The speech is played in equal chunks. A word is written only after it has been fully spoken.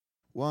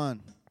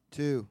One,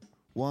 two,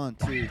 1,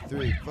 2,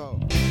 3, 4.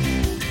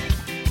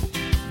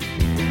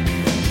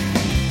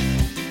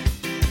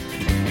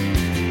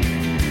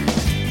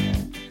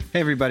 Hey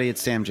everybody,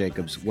 it's Sam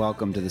Jacobs.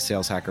 Welcome to the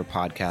Sales Hacker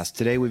Podcast.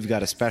 Today we've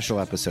got a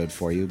special episode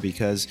for you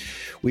because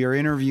we are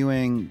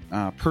interviewing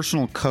a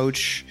personal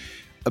coach,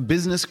 a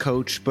business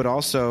coach, but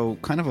also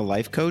kind of a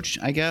life coach,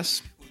 I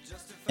guess,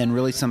 and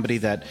really somebody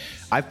that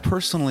I've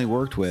personally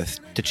worked with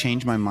to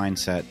change my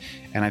mindset,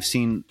 and I've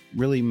seen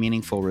really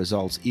meaningful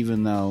results,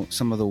 even though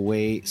some of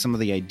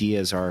the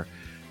ideas are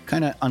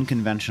kind of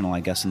unconventional, I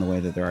guess, in the way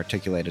that they're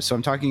articulated. So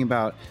I'm talking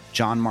about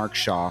John Mark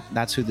Shaw.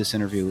 That's who this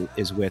interview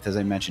is with. As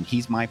I mentioned,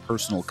 he's my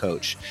personal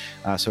coach.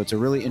 So it's a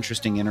really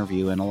interesting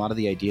interview, and a lot of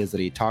the ideas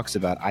that he talks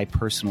about, I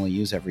personally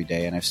use every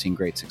day, and I've seen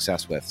great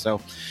success with. So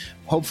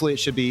hopefully it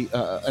should be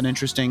an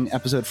interesting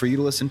episode for you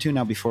to listen to.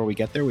 Now, before we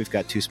get there, we've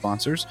got two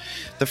sponsors.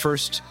 The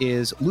first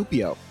is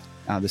Loopio.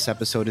 This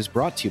episode is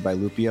brought to you by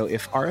Loopio.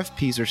 If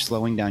RFPs are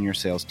slowing down your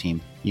sales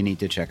team, you need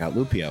to check out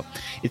Loopio.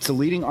 It's the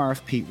leading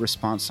RFP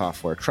response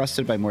software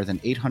trusted by more than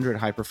 800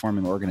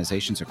 high-performing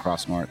organizations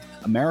across North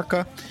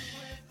America.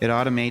 It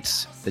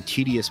automates the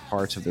tedious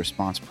parts of the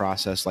response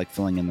process, like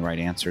filling in the right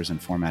answers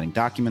and formatting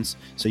documents,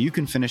 so you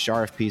can finish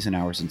RFPs in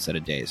hours instead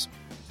of days.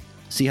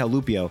 See how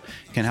Loopio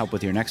can help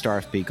with your next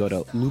RFP. Go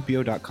to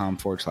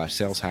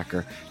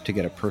loopio.com/saleshacker to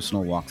get a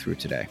personal walkthrough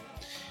today.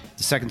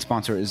 The second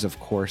sponsor is, of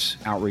course,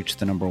 Outreach,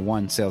 the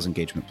 #1 sales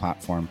engagement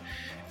platform.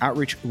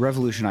 Outreach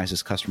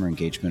revolutionizes customer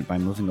engagement by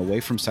moving away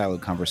from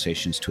siloed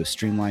conversations to a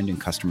streamlined and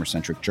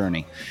customer-centric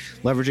journey.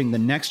 Leveraging the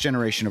next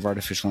generation of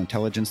artificial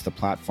intelligence, the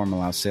platform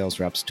allows sales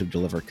reps to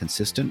deliver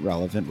consistent,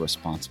 relevant,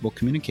 responsible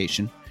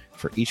communication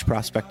for each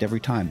prospect every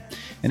time,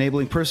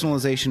 enabling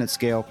personalization at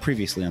scale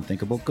previously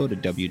unthinkable. Go to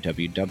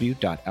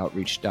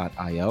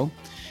www.outreach.io.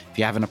 If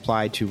you haven't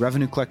applied to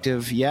Revenue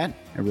Collective yet,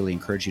 I really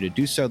encourage you to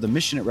do so. The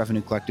mission at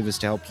Revenue Collective is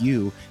to help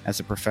you as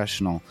a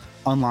professional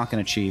unlock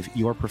and achieve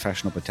your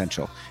professional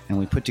potential. And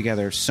we put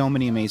together so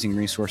many amazing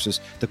resources.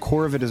 The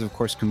core of it is, of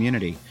course,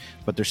 community,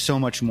 but there's so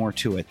much more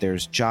to it.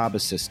 There's job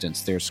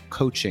assistance, there's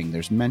coaching,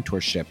 there's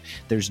mentorship,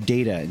 there's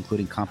data,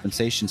 including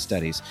compensation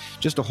studies,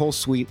 just a whole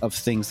suite of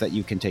things that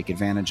you can take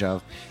advantage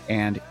of.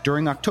 And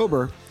during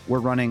October, we're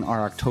running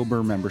our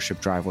October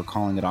membership drive. We're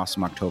calling it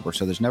Awesome October.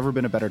 So there's never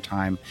been a better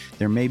time.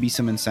 There may be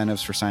some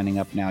incentives for signing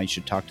up now. You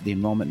should talk to the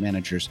enrollment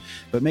managers,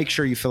 but make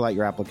sure you fill out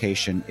your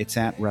application. It's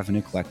at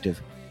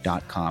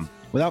revenuecollective.com.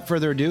 Without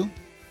further ado,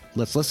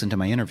 let's listen to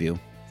my interview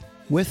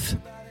with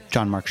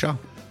John Mark Shaw.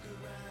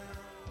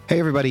 Hey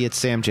everybody, it's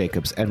Sam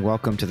Jacobs, and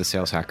welcome to the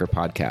Sales Hacker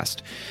Podcast.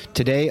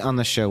 Today on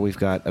the show, we've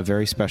got a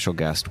very special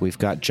guest. We've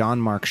got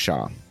John Mark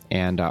Shaw.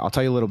 And I'll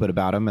tell you a little bit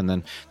about him, and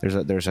then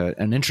there's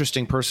an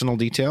interesting personal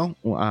detail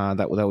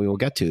that we will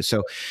get to.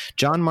 So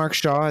John Mark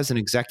Shaw is an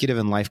executive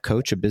and life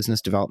coach, a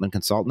business development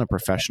consultant, a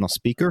professional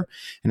speaker,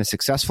 and a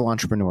successful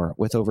entrepreneur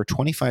with over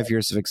 25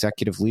 years of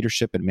executive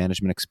leadership and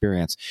management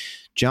experience.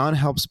 John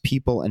helps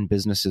people and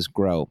businesses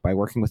grow by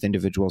working with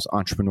individuals,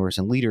 entrepreneurs,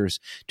 and leaders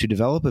to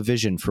develop a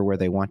vision for where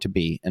they want to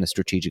be and a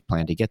strategic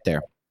plan to get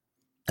there.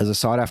 As a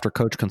sought-after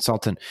coach,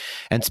 consultant,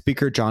 and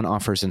speaker, John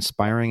offers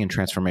inspiring and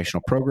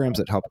transformational programs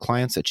that help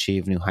clients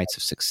achieve new heights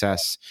of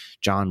success.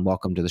 John,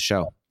 welcome to the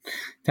show.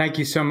 Thank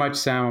you so much,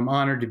 Sam. I'm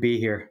honored to be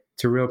here.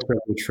 It's a real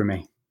privilege for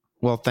me.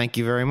 Well, thank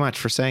you very much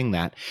for saying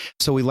that.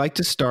 So we like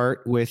to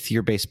start with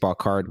your baseball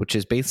card, which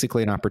is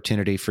basically an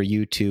opportunity for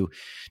you to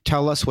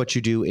tell us what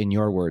you do in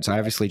your words. I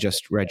obviously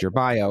just read your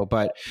bio,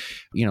 but,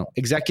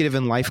 executive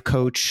and life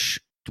coach,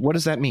 what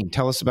does that mean?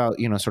 Tell us about,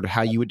 sort of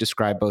how you would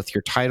describe both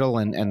your title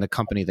and the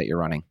company that you're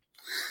running.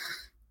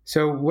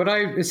 So what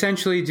I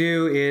essentially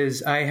do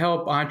is I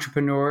help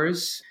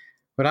entrepreneurs.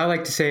 What I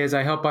like to say is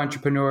I help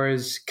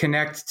entrepreneurs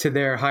connect to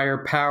their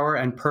higher power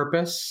and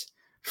purpose,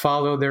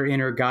 follow their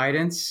inner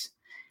guidance,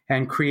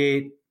 and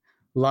create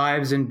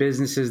lives and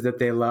businesses that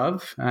they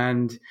love.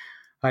 And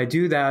I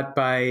do that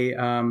by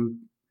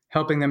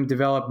helping them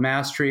develop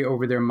mastery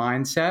over their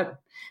mindset,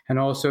 and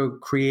also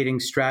creating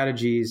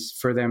strategies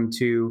for them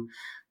to,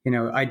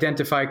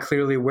 identify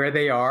clearly where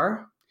they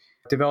are,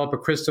 develop a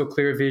crystal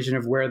clear vision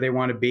of where they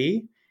want to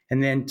be,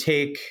 and then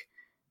take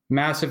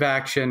massive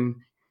action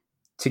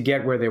to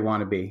get where they want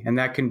to be. And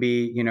that can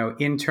be,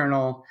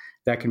 internal,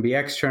 that can be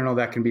external,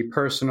 that can be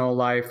personal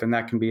life, and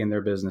that can be in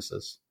their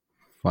businesses.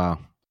 Wow.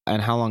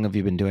 And how long have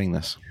you been doing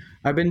this?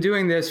 I've been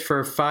doing this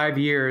for 5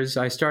 years.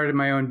 I started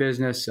my own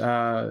business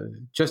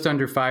just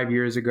under 5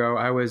 years ago.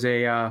 I was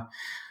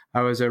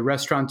a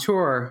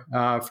restaurateur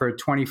for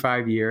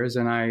 25 years,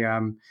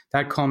 and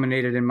that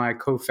culminated in my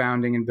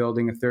co-founding and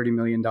building a $30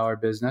 million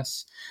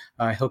business,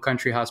 Hill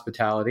Country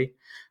Hospitality.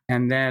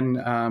 And then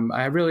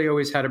I really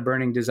always had a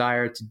burning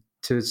desire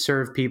to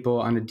serve people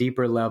on a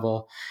deeper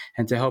level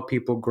and to help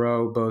people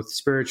grow both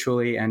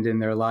spiritually and in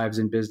their lives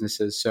and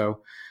businesses.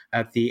 So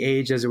at the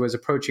age as it was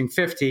approaching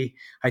 50,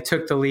 I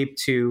took the leap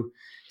to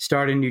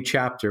start a new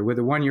chapter with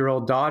a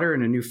 1-year-old daughter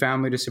and a new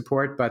family to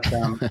support. But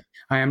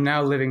I am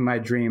now living my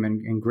dream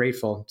and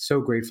grateful, so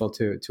grateful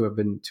to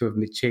have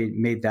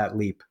made that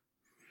leap.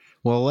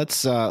 Well,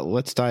 let's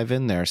dive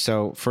in there.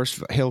 So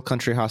first, Hill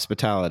Country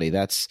Hospitality.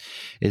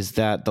 Is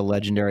that the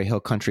legendary Hill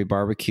Country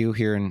Barbecue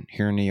here in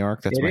New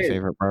York? That's It my is.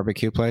 favorite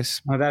barbecue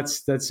place. Oh,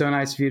 that's so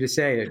nice of you to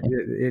say it.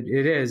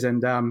 It is.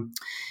 And,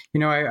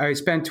 I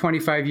spent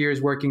 25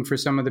 years working for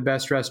some of the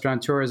best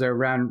restaurateurs. I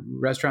ran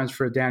restaurants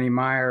for Danny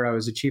Meyer. I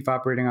was a chief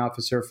operating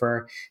officer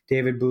for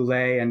David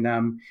Boulay. And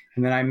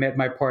then I met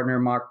my partner,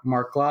 Mark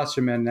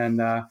Glosserman,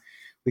 and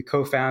we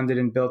co-founded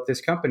and built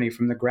this company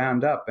from the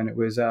ground up. And it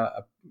was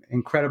a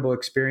incredible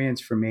experience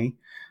for me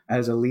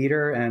as a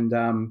leader,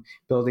 and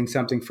building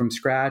something from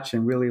scratch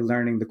and really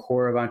learning the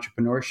core of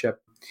entrepreneurship.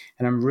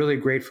 And I'm really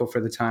grateful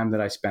for the time that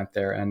I spent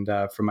there, and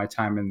for my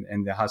time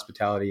in the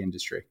hospitality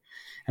industry.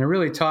 And it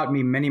really taught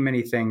me many,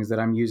 many things that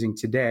I'm using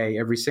today,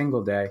 every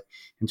single day,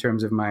 in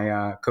terms of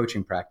my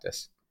coaching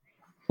practice.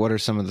 What are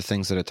some of the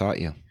things that it taught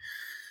you?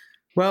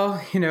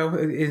 Well,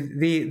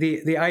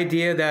 the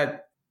idea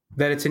that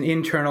it's an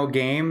internal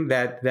game,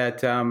 that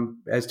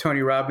as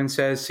Tony Robbins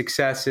says,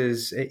 success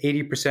is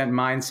 80%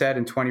 mindset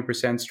and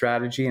 20%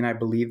 strategy. And I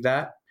believe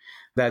that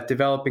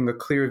developing a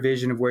clear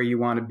vision of where you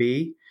want to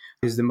be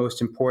is the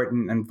most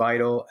important and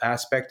vital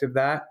aspect of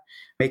that.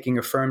 Making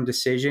a firm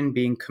decision,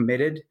 being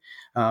committed,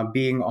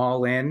 being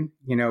all in,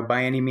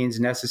 by any means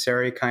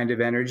necessary kind of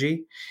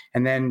energy.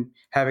 And then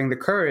having the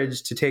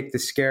courage to take the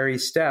scary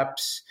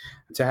steps,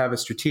 to have a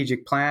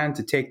strategic plan,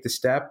 to take the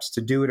steps,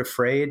 to do it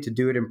afraid, to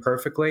do it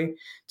imperfectly,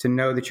 to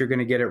know that you're going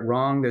to get it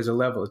wrong. There's a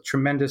level of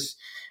tremendous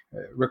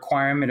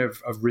requirement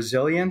of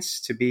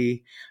resilience to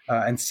be,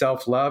 and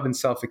self-love and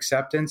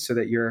self-acceptance, so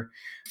that you're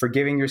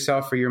forgiving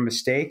yourself for your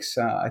mistakes.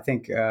 I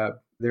think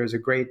there's a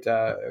great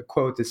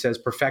quote that says,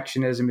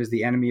 perfectionism is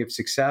the enemy of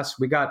success.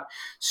 We got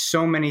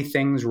so many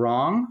things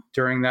wrong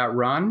during that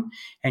run,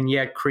 and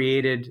yet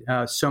created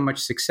so much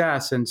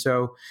success. And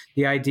so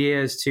the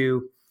idea is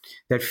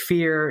that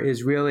fear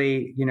is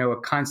really, a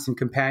constant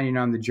companion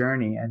on the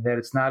journey, and that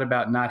it's not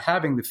about not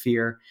having the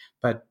fear,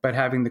 but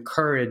having the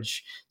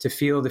courage to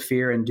feel the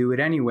fear and do it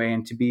anyway,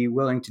 and to be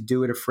willing to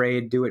do it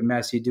afraid, do it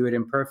messy, do it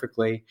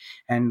imperfectly,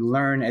 and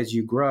learn as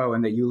you grow,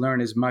 and that you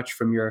learn as much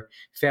from your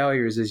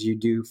failures as you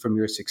do from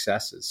your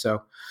successes.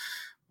 So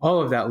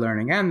all of that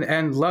learning,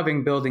 and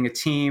loving building a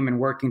team and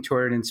working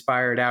toward an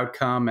inspired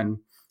outcome, and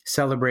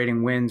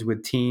celebrating wins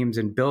with teams,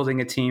 and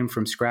building a team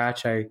from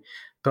scratch. I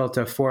built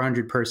a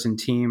 400-person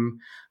team,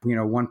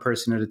 one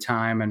person at a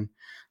time, and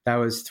that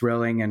was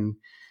thrilling. And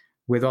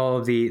with all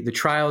of the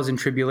trials and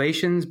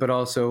tribulations, but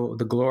also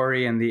the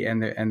glory and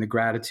the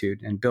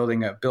gratitude, and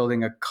building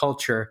a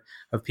culture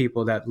of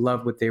people that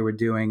loved what they were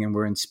doing and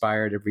were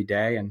inspired every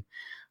day,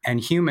 and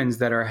humans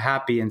that are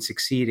happy and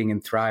succeeding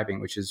and thriving,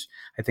 which is,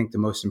 I think, the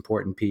most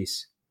important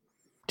piece.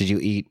 Did you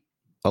eat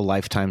a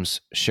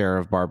lifetime's share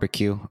of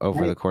barbecue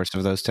over the course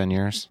of those 10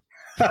 years?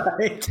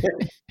 I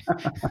did.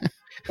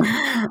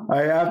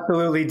 I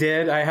absolutely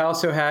did. I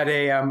also had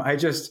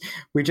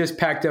we just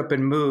packed up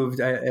and moved,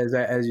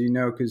 as you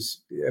know,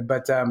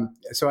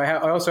 so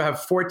I also have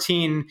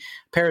 14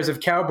 pairs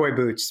of cowboy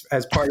boots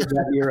as part of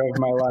that era of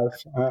my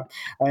life.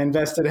 I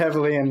invested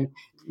heavily in,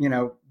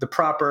 the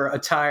proper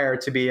attire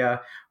to be a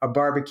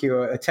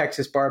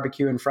Texas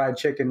barbecue and fried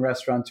chicken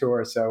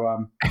restaurateur.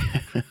 So,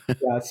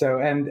 yeah. So,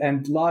 and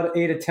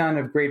ate a ton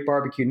of great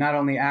barbecue, not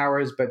only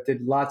ours, but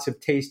did lots of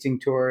tasting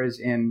tours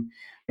in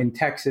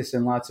Texas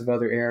and lots of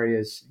other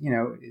areas.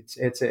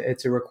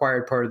 It's a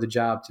required part of the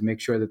job to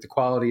make sure that the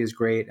quality is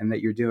great, and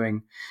that you're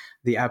doing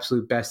the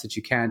absolute best that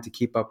you can to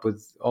keep up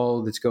with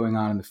all that's going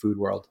on in the food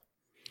world.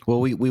 Well,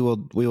 we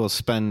will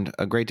spend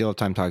a great deal of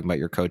time talking about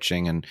your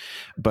coaching,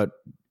 but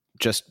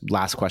just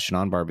last question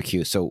on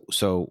barbecue.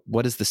 So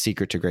what is the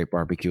secret to great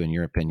barbecue in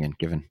your opinion,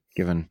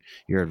 given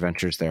your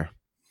adventures there?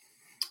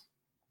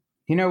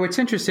 What's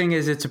interesting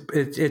is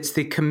it's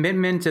the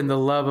commitment and the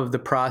love of the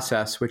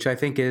process, which I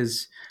think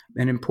is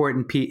an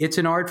important piece. It's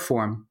an art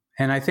form.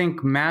 And I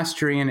think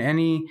mastery in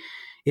any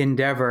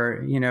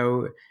endeavor,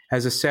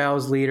 as a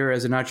sales leader,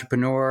 as an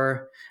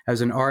entrepreneur,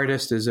 as an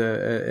artist, as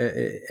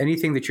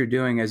anything that you're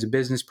doing as a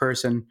business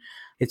person,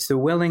 it's the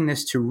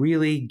willingness to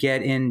really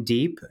get in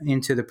deep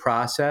into the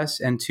process,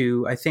 and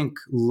to, I think,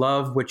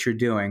 love what you're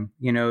doing.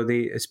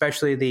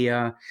 Especially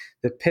the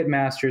pit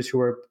masters who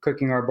are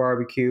cooking our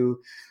barbecue,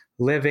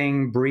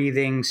 living,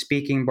 breathing,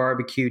 speaking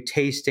barbecue,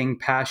 tasting,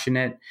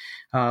 passionate,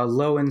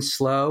 low and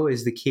slow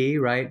is the key,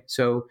 right?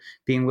 So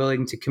being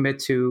willing to commit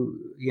to,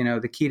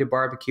 the key to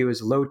barbecue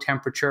is low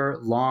temperature,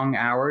 long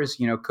hours,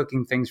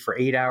 cooking things for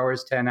 8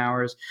 hours, 10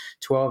 hours,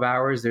 12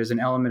 hours. There's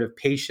an element of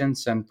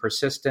patience and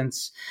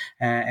persistence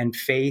and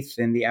faith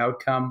in the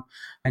outcome,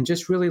 and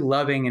just really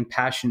loving and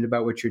passionate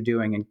about what you're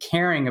doing, and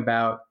caring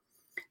about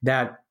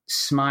that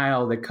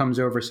smile that comes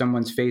over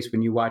someone's face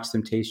when you watch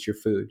them taste your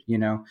food,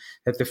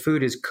 that the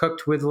food is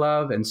cooked with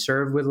love and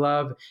served with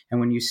love.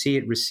 And when you see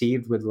it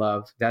received with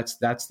love, that's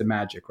the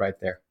magic right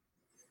there.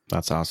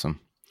 That's awesome.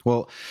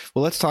 Well,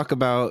 let's talk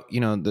about,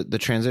 the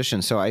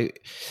transition. So it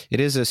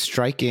is a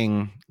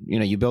striking,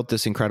 you built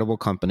this incredible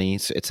company.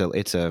 It's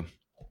a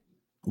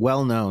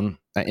well-known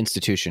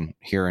institution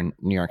here in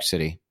New York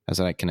City. as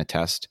I can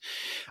attest.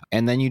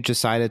 And then you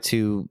decided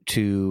to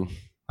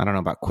I don't know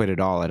about quit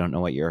it all. I don't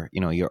know what your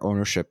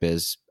ownership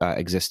is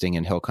existing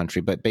in Hill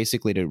Country, but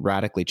basically to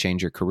radically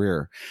change your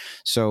career.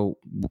 So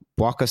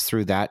walk us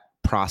through that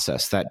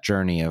process, that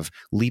journey of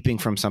leaping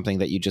from something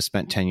that you just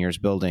spent 10 years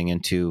building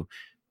into,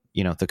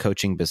 the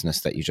coaching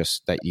business that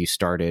you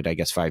started, I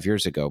guess, 5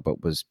 years ago, but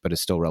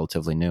is still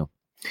relatively new.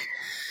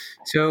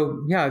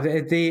 So yeah,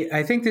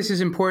 I think this is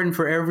important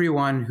for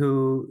everyone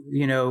who,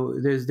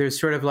 there's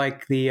sort of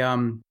like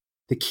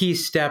the key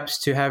steps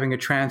to having a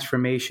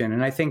transformation.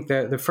 And I think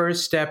the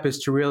first step is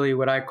to really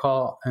what I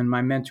call, and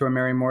my mentor,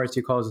 Mary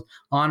Morrissey, calls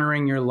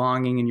honoring your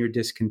longing and your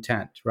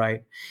discontent,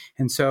 right?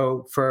 And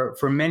so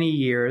for many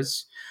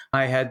years,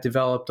 I had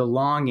developed a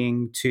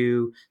longing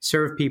to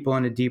serve people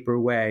in a deeper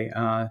way.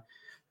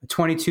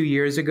 22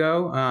 years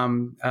ago,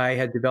 I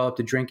had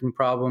developed a drinking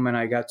problem and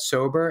I got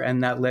sober,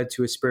 and that led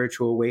to a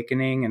spiritual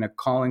awakening and a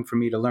calling for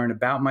me to learn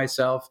about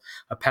myself,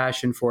 a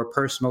passion for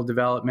personal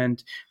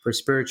development, for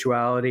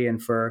spirituality, and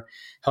for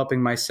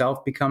helping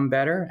myself become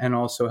better and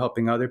also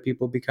helping other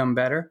people become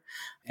better.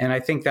 And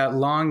I think that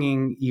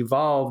longing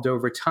evolved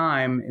over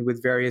time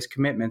with various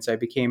commitments. I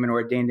became an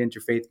ordained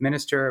interfaith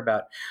minister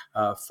about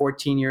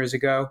 14 years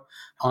ago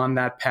on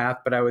that path,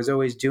 but I was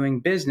always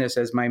doing business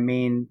as my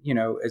main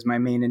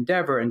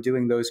endeavor and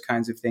doing those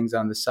kinds of things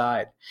on the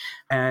side.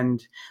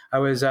 And I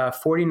was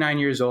 49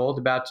 years old,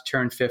 about to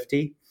turn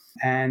 50.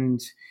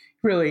 And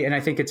I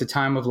think it's a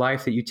time of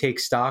life that you take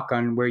stock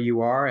on where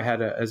you are.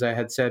 As I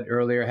had said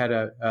earlier, I had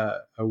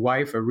a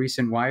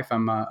recent wife.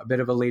 I'm a bit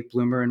of a late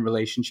bloomer in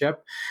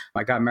relationship.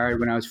 I got married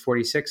when I was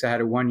 46. I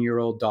had a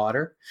 1-year-old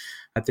daughter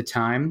at the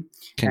time.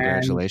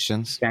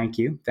 Congratulations. And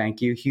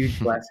thank you. Huge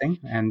blessing,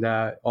 and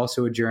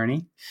also a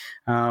journey.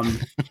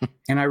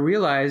 And I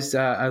realized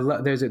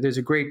there's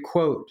a great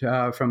quote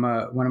from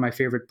one of my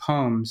favorite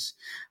poems.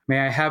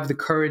 May I have the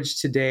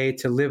courage today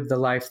to live the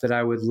life that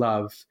I would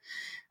love,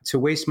 to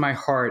waste my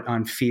heart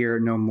on fear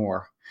no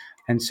more.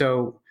 And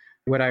so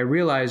what I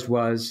realized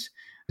was,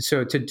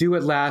 to do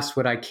at last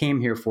what I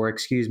came here for,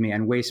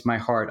 and waste my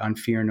heart on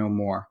fear no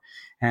more.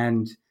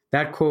 And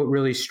that quote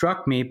really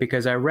struck me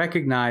because I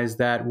recognized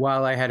that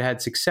while I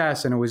had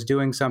success and I was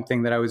doing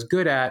something that I was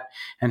good at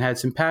and had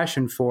some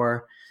passion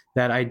for,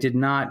 that I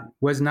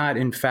was not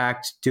in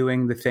fact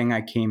doing the thing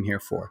I came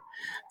here for.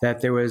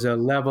 That there was a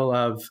level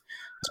of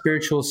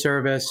spiritual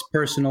service,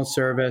 personal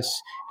service,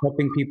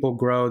 helping people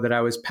grow that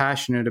I was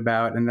passionate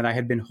about and that I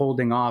had been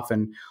holding off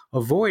and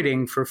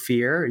avoiding for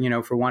fear,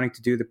 for wanting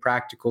to do the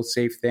practical,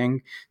 safe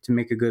thing to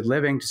make a good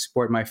living, to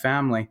support my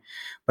family.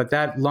 But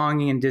that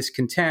longing and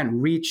discontent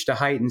reached a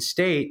heightened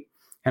state.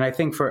 And I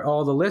think for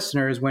all the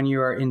listeners, when you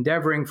are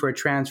endeavoring for a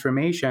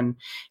transformation,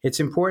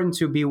 it's important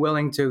to be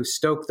willing to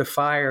stoke the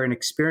fire and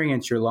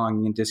experience your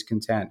longing and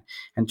discontent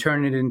and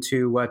turn it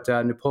into what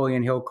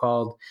Napoleon Hill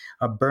called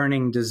a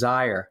burning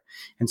desire.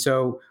 And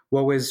so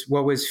what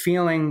was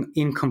feeling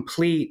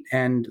incomplete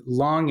and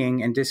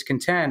longing and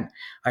discontent,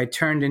 I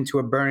turned into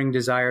a burning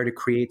desire to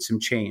create some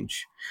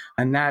change.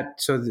 And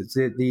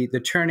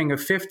the turning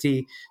of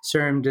 50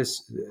 served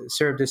as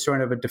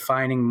sort of a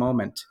defining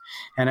moment.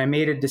 And I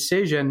made a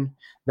decision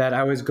that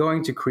I was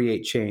going to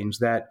create change,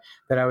 that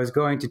I was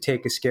going to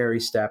take a scary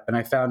step. And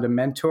I found a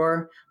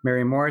mentor,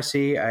 Mary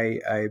Morrissey.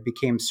 I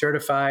became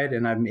certified,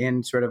 and I'm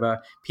in sort of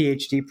a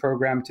PhD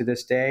program to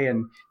this day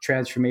in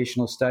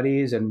transformational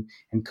studies and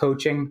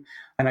coaching.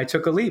 And I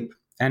took a leap,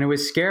 and it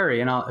was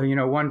scary. And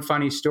one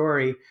funny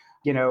story,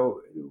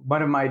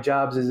 one of my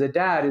jobs as a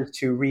dad is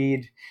to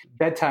read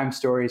bedtime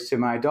stories to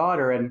my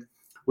daughter. And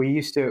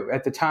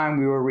at the time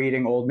we were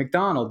reading Old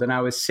MacDonald, and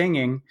I was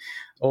singing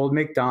Old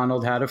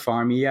MacDonald Had a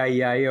Farm,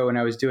 E-I-E-I-O, and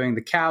I was doing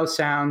the cow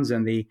sounds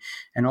and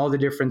all the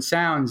different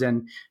sounds.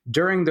 And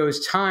during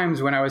those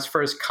times when I was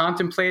first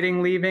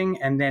contemplating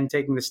leaving and then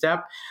taking the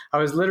step, I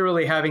was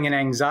literally having an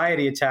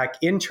anxiety attack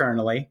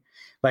internally.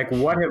 Like,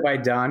 what have I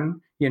done?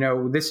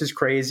 This is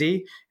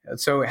crazy.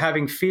 So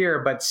having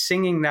fear, but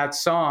singing that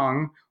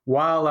song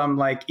while I'm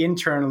like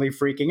internally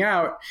freaking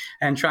out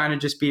and trying to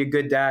just be a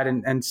good dad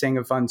and sing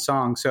a fun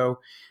song. So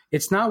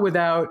it's not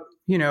without,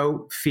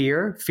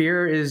 fear.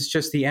 Fear is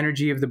just the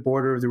energy of the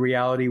border of the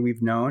reality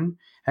we've known.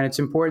 And it's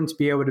important to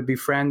be able to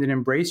befriend and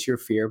embrace your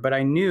fear. But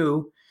I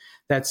knew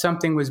that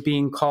something was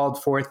being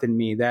called forth in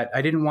me, that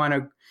I didn't want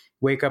to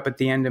wake up at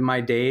the end of my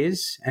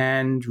days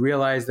and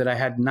realize that I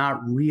had not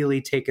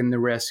really taken the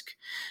risk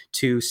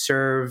to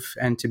serve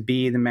and to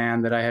be the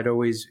man that I had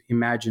always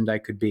imagined I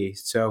could be.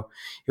 So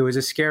it was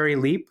a scary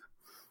leap,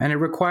 and it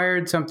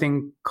required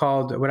something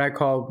called what I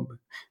call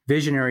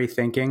visionary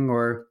thinking,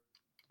 or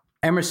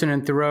Emerson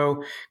and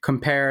Thoreau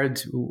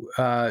compared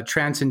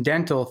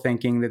transcendental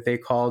thinking that they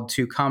called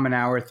to common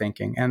hour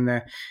thinking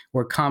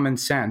or common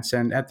sense.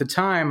 And at the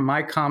time,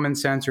 my common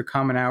sense or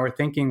common hour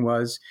thinking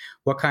was,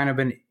 what kind of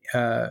an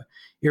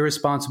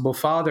irresponsible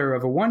father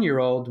of a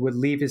 1-year-old would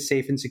leave his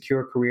safe and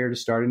secure career to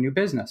start a new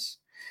business?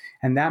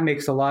 And that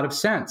makes a lot of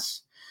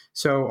sense.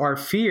 So our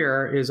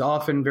fear is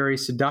often very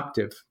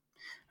seductive.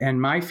 And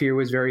my fear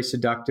was very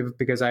seductive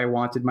because I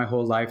wanted my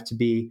whole life to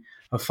be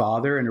a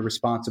father and a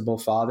responsible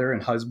father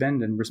and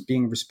husband. And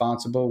being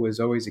responsible was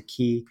always a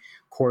key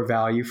core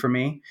value for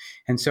me.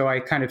 And so I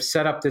kind of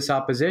set up this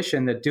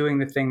opposition that doing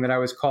the thing that I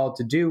was called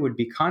to do would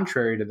be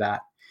contrary to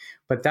that.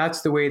 But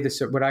that's the way this,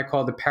 what I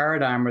call the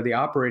paradigm or the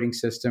operating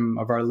system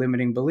of our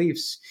limiting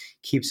beliefs,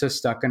 keeps us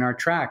stuck in our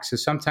tracks. So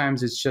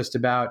sometimes it's just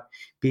about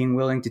being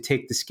willing to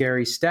take the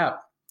scary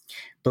step,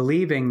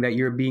 believing that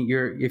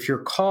if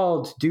you're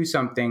called to do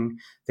something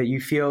that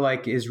you feel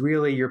like is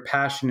really your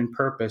passion and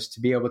purpose, to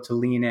be able to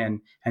lean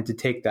in and to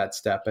take that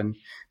step. And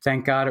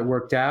thank God it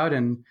worked out.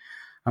 And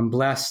I'm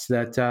blessed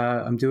that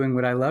I'm doing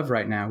what I love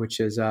right now, which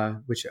is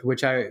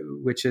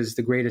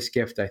the greatest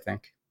gift, I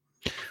think.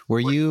 Were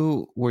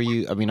you,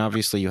 I mean,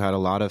 obviously you had a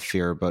lot of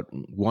fear, but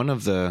one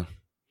of the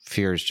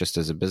fears, just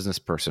as a business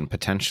person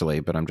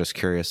potentially, but I'm just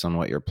curious on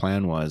what your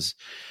plan was.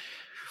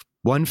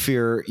 One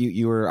fear,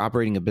 you were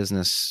operating a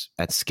business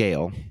at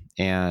scale,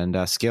 and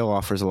scale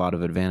offers a lot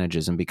of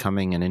advantages, and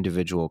becoming an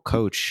individual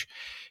coach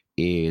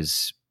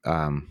is,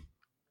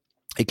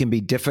 it can be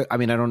difficult. I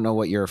mean, I don't know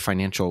what your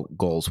financial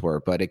goals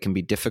were, but it can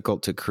be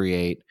difficult to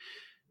create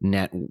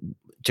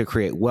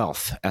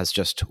wealth as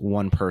just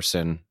one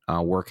person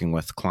working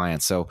with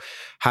clients. So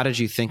how did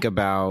you think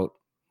about,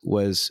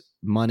 was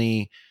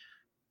money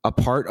a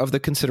part of the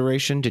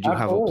consideration? Did you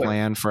have a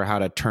plan for how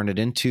to turn it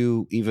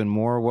into even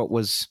more? What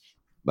was,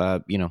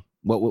 what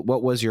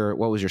was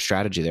your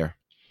strategy there?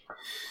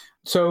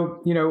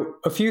 So,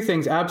 a few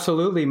things.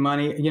 Absolutely,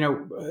 money.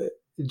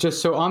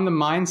 Just so on the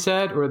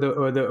mindset or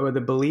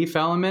the belief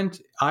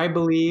element, I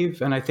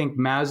believe, and I think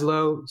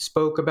Maslow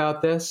spoke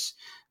about this,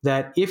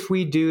 that if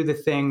we do the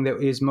thing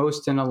that is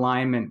most in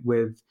alignment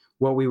with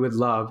what we would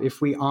love,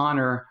 if we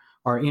honor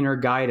our inner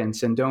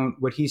guidance and don't,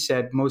 what he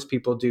said most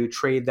people do,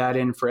 trade that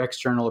in for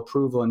external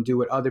approval and do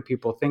what other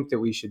people think that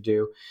we should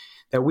do,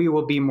 that we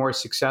will be more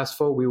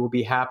successful, we will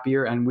be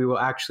happier, and we will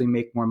actually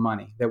make more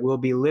money, that we'll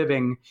be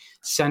living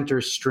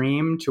center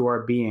stream to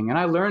our being. And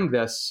I learned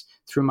this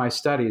through my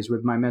studies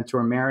with my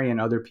mentor, Mary,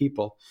 and other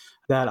people,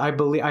 that I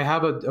believe, I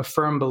have a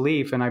firm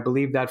belief, and I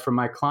believe that for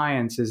my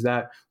clients, is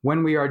that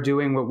when we are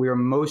doing what we are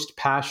most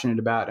passionate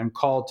about and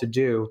called to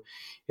do,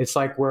 it's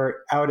like we're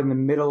out in the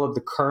middle of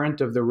the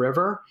current of the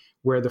river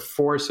where the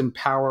force and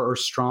power are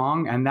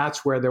strong, and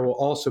that's where there will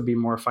also be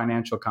more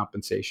financial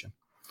compensation.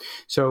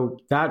 So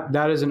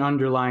that is an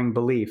underlying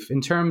belief.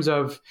 In terms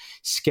of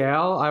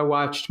scale, I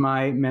watched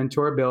my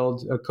mentor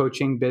build a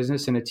coaching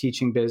business and a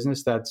teaching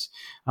business that's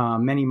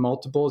many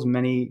multiple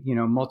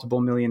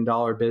 $1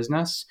 million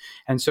business.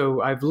 And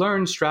so I've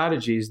learned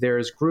strategies.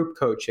 There's group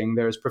coaching,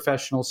 there's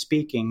professional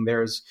speaking,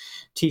 there's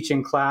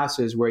teaching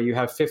classes where you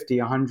have 50,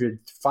 100,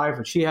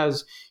 500. She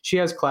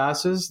has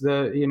classes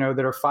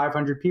that are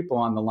 500 people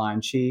on the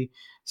line. She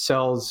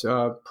sells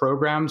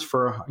programs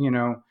for,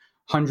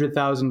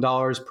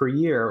 $100,000 per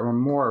year or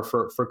more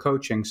for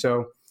coaching.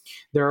 So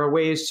there are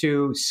ways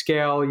to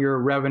scale your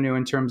revenue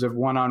in terms of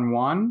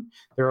one-on-one.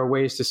 There are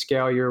ways to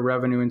scale your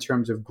revenue in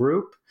terms of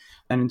group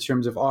and in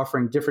terms of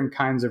offering different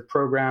kinds of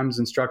programs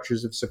and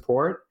structures of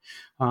support.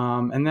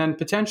 And then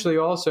potentially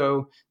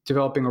also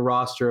developing a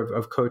roster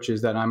of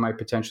coaches that I might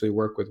potentially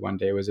work with one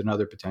day was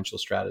another potential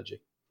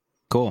strategy.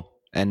 Cool.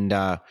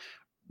 And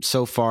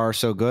so far,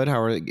 so good.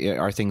 How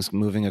are things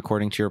moving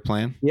according to your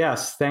plan?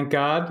 Yes, thank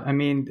God. I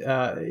mean,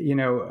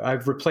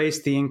 I've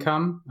replaced the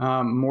income,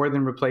 more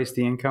than replaced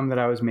the income that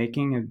I was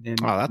making in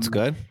that's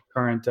good.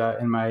 Current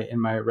in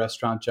my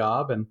restaurant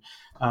job,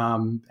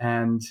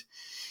 and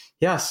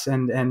yes,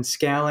 and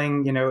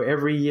scaling.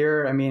 Every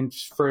year. I mean,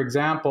 for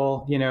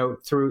example,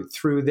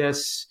 through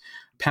this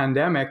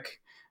pandemic.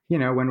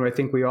 When I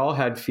think we all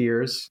had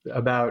fears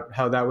about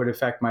how that would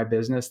affect my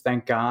business,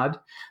 thank God,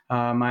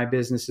 my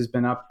business has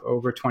been up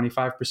over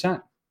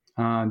 25%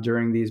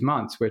 during these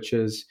months, which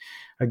is,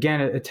 again,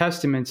 a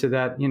testament to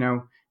that,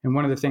 and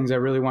one of the things I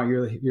really want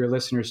your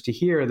listeners to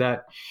hear,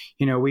 that,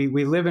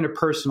 we live in a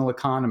personal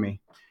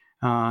economy.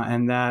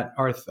 And that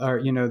our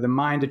the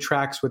mind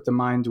attracts what the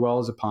mind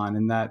dwells upon,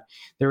 and that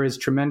there is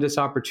tremendous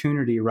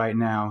opportunity right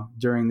now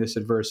during this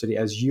adversity,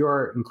 as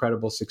your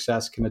incredible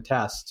success can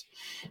attest.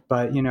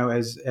 But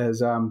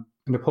as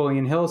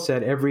Napoleon Hill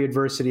said, every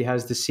adversity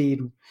has the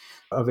seed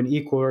of an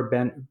equal or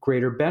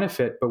greater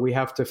benefit, but we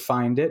have to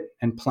find it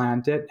and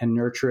plant it and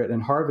nurture it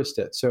and harvest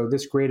it. So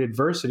this great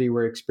adversity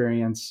we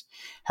experience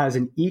has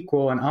an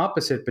equal and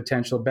opposite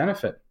potential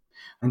benefit.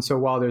 And so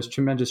while there's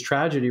tremendous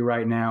tragedy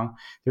right now,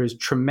 there's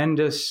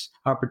tremendous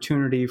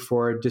opportunity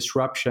for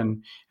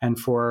disruption and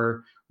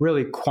for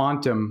really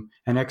quantum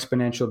and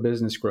exponential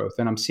business growth.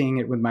 And I'm seeing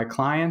it with my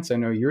clients. I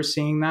know you're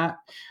seeing that,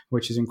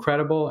 which is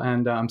incredible.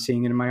 And I'm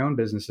seeing it in my own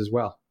business as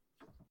well.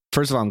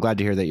 First of all, I'm glad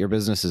to hear that your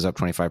business is up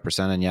 25%.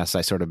 And yes,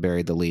 I sort of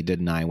buried the lead,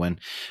 didn't I?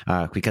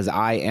 Because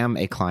I am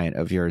a client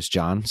of yours,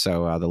 John.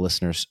 So the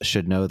listeners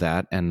should know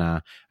that. And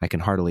I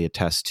can heartily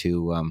attest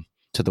to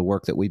the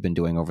work that we've been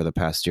doing over the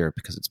past year,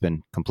 because it's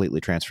been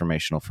completely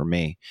transformational for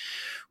me.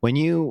 When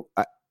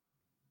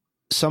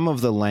some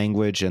of the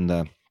language and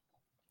the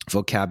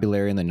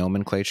vocabulary and the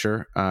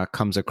nomenclature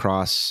comes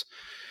across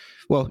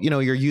Well,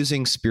 you're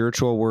using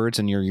spiritual words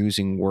and you're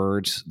using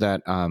words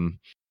that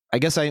I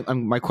guess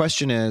my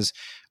question is,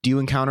 do you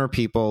encounter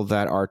people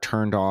that are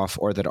turned off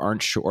or that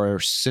aren't sure or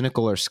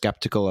cynical or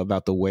skeptical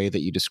about the way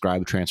that you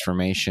describe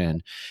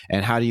transformation?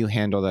 And how do you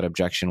handle that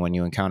objection when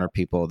you encounter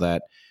people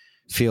that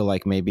feel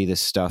like maybe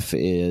this stuff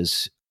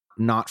is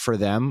not for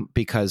them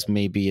because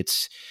maybe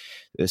it's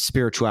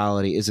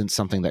spirituality isn't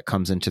something that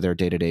comes into their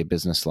day-to-day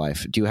business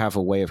life? Do you have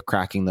a way of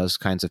cracking those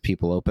kinds of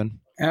people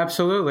open?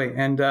 Absolutely.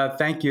 And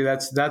thank you.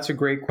 That's a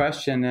great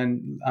question.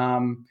 And,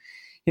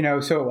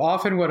 so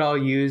often what I'll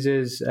use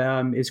is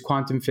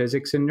quantum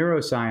physics and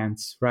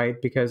neuroscience, right?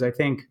 Because I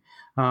think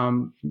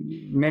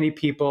many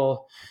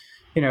people,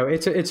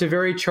 it's a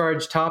very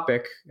charged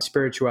topic,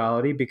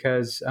 spirituality,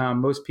 because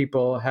most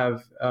people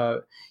have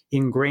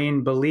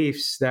ingrained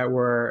beliefs that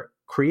were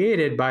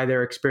created by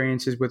their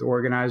experiences with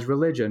organized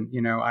religion,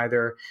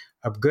 either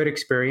a good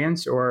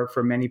experience or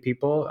for many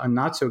people, a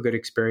not so good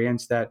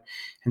experience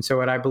and so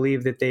what I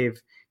believe that they've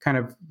kind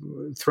of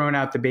thrown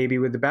out the baby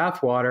with the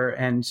bathwater.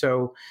 And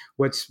so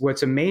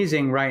what's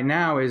amazing right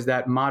now is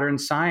that modern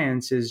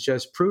science is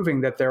just proving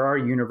that there are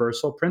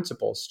universal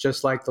principles,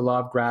 just like the law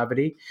of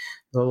gravity,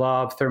 the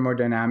law of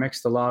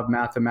thermodynamics, the law of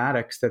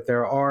mathematics, that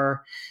there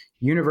are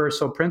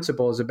universal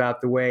principles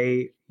about the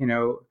way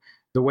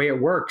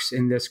it works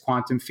in this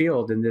quantum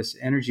field, in this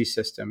energy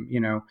system,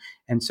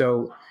 And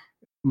so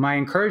my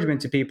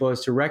encouragement to people is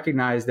to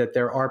recognize that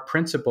there are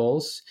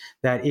principles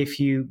that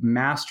if you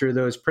master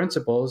those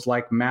principles,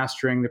 like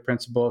mastering the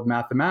principle of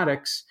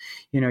mathematics,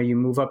 you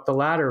move up the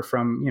ladder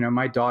from,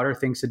 my daughter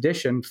thinks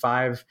addition,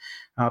 five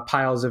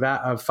piles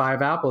of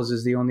 5 apples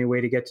is the only way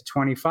to get to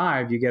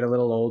 25. You get a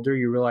little older,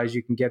 you realize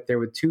you can get there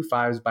with 2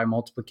 5s by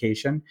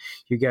multiplication.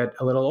 You get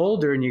a little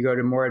older and you go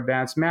to more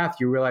advanced math,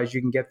 you realize you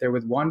can get there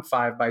with 1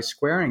 5 by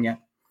squaring it.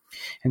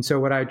 And so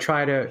what I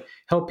try to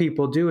help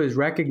people do is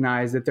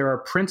recognize that there are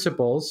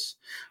principles,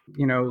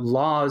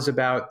 laws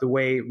about the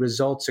way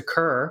results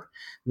occur,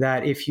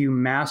 that if you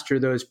master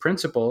those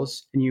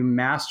principles and you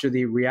master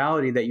the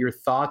reality that your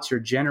thoughts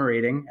are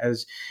generating,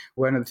 as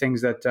one of the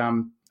things that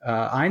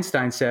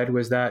Einstein said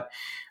was that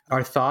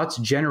our thoughts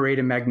generate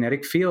a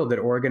magnetic field that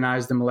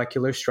organizes the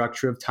molecular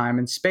structure of time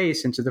and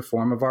space into the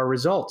form of our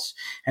results.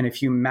 And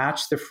if you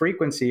match the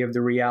frequency of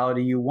the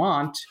reality you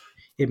want,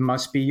 it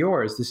must be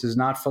yours. This is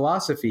not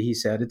philosophy, he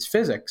said. It's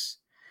physics,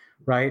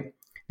 right?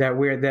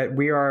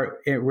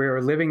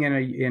 We're living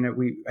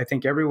I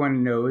think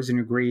everyone knows and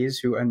agrees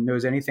who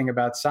knows anything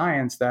about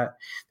science that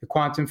the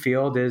quantum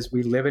field is,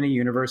 we live in a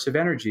universe of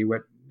energy.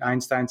 What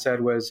Einstein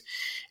said was,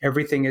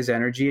 everything is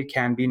energy. It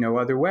can be no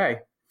other way,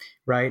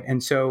 right?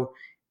 And so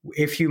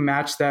if you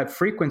match that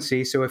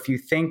frequency, so if you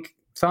think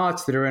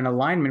thoughts that are in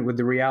alignment with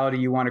the reality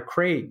you want to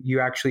create, you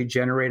actually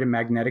generate a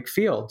magnetic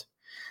field.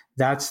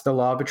 That's the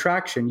law of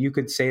attraction. You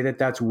could say that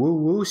that's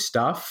woo-woo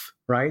stuff,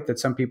 right? That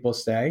some people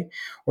say,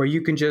 or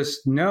you can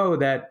just know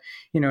that,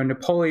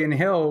 Napoleon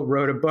Hill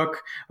wrote a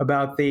book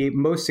about the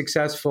most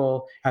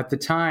successful at the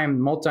time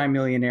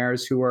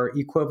multimillionaires who are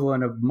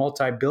equivalent of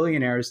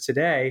multi-billionaires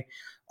today.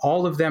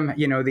 All of them,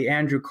 the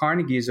Andrew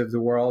Carnegies of the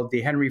world,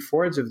 the Henry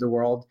Fords of the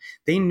world,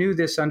 they knew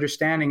this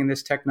understanding and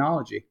this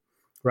technology,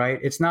 right?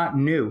 It's not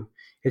new.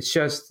 It's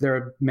just there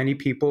are many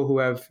people who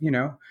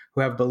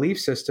have belief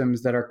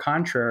systems that are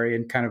contrary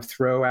and kind of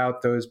throw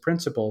out those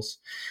principles.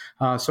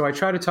 So I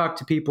try to talk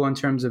to people in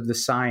terms of the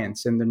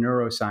science and the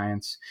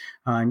neuroscience.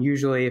 And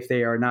usually if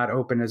they are not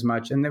open as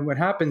much, and then what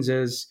happens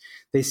is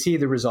they see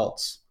the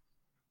results.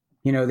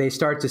 They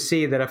start to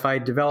see that if I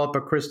develop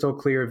a crystal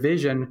clear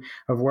vision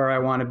of where I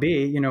want to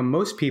be,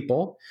 most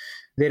people,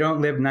 they don't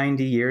live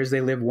 90 years.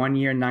 They live 1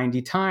 year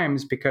 90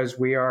 times because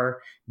we are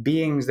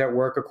beings that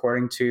work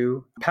according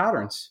to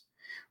patterns.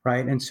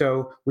 Right. And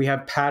so we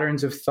have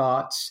patterns of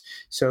thoughts.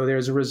 So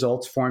there's a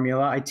results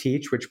formula I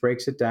teach, which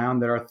breaks it down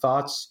that our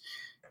thoughts,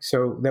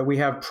 so that we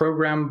have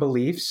programmed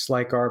beliefs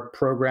like our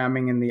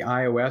programming in the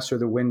iOS or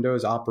the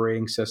Windows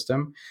operating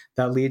system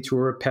that lead to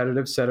a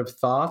repetitive set of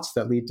thoughts,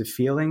 that lead to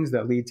feelings,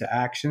 that lead to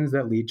actions,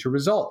 that lead to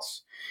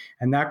results.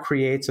 And that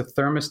creates a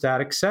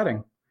thermostatic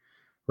setting.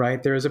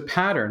 Right? There is a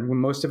pattern. When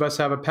most of us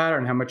have a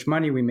pattern, how much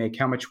money we make,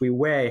 how much we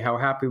weigh, how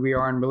happy we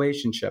are in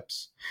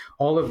relationships.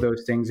 All of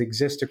those things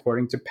exist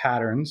according to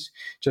patterns,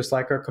 just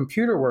like our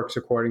computer works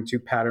according to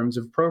patterns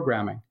of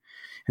programming.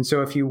 And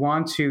so if you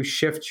want to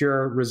shift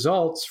your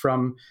results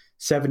from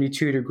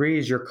 72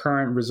 degrees, your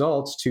current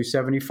results, to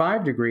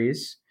 75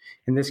 degrees,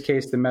 in this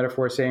case, the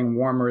metaphor saying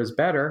warmer is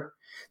better,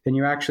 then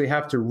you actually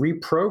have to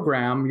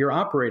reprogram your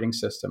operating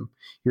system.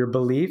 Your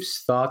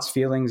beliefs, thoughts,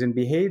 feelings, and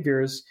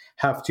behaviors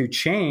have to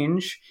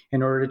change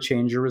in order to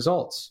change your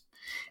results.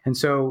 And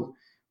so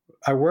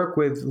I work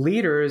with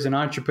leaders and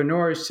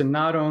entrepreneurs to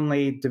not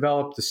only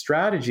develop the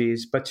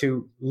strategies, but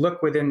to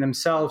look within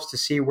themselves to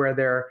see where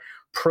their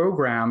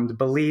programmed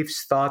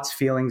beliefs, thoughts,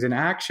 feelings, and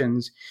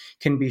actions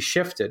can be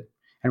shifted,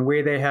 and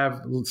where they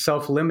have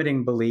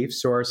self-limiting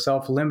beliefs or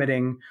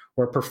self-limiting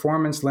or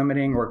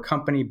performance-limiting or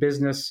company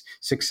business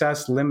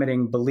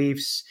success-limiting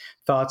beliefs,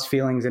 thoughts,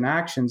 feelings, and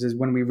actions is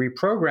when we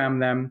reprogram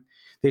them,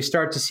 they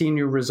start to see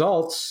new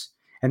results,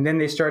 And then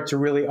they start to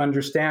really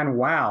understand,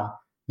 wow,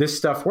 this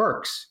stuff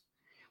works.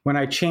 When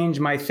I change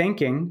my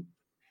thinking,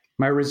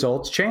 my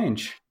results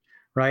change,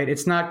 right?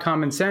 It's not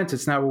common sense.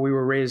 It's not what we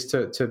were raised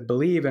to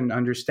believe and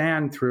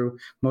understand through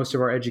most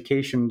of our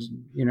education,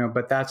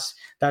 but that's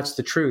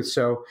the truth.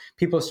 So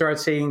people start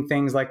saying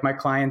things like my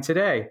client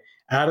today,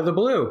 out of the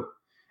blue.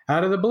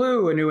 Out of the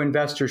blue, a new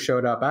investor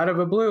showed up. Out of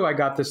the blue, I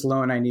got this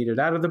loan I needed.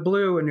 Out of the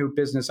blue, a new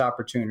business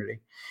opportunity.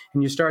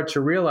 And you start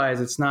to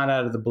realize it's not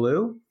out of the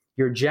blue.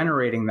 You're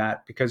generating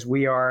that because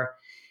we are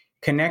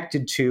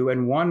connected to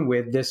and one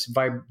with this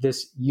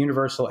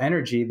universal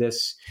energy,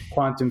 this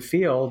quantum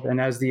field. And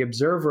as the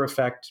observer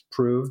effect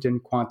proved in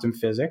quantum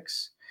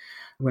physics,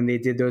 when they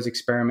did those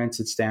experiments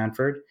at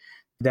Stanford,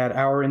 that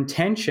our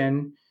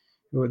intention,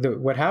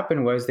 what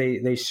happened was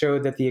they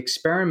showed that the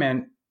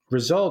experiment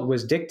result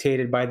was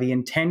dictated by the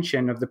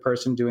intention of the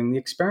person doing the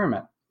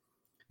experiment.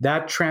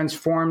 That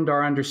transformed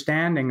our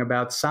understanding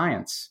about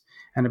science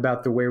and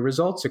about the way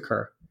results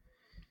occur.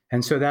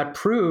 And so that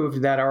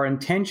proved that our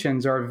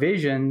intentions, our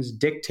visions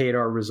dictate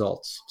our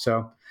results.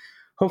 So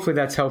hopefully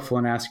that's helpful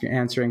in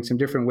answering some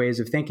different ways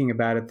of thinking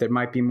about it that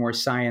might be more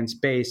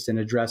science-based and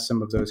address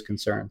some of those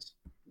concerns.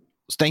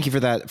 Thank you for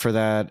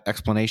that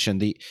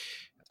explanation.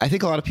 I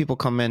think a lot of people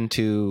come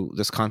into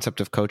this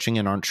concept of coaching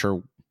and aren't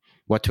sure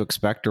what to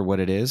expect or what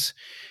it is.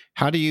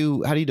 How do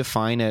you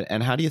define it,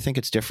 and how do you think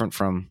it's different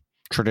from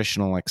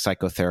traditional like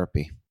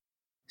psychotherapy?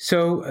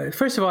 So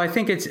first of all, I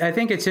think it's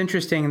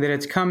interesting that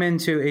it's come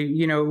into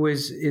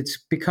it's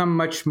become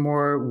much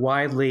more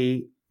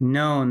widely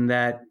known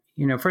that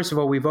first of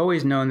all, we've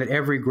always known that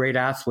every great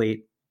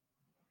athlete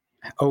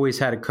always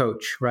had a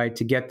coach, right,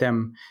 to get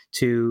them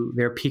to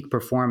their peak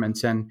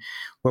performance. And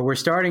what we're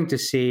starting to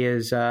see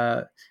is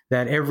that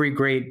every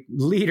great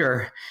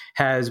leader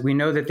we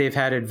know that they've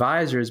had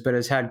advisors, but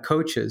has had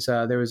coaches.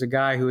 There was a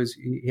guy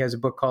he has a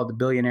book called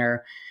The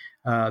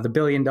 $1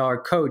 Billion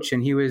Coach,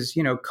 and he was,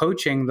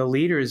 coaching the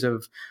leaders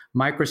of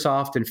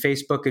Microsoft and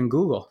Facebook and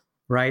Google,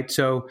 right?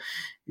 So,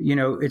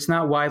 it's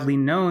not widely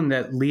known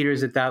that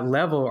leaders at that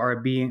level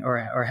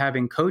are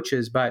having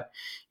coaches, but,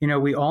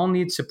 we all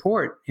need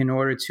support in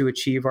order to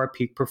achieve our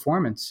peak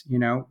performance.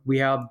 We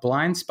have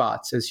blind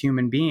spots as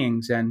human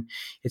beings, and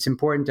it's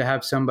important to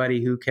have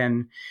somebody who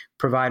can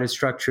provide a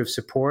structure of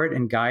support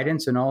and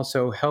guidance, and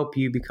also help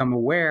you become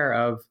aware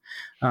of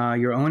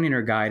your own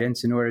inner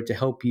guidance in order to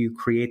help you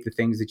create the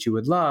things that you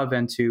would love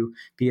and to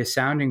be a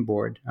sounding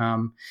board.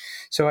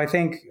 So I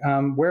think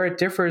where it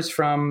differs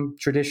from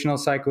traditional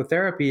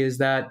psychotherapy is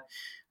that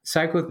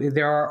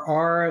there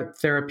are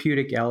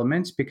therapeutic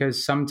elements,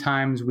 because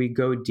sometimes we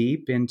go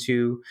deep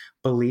into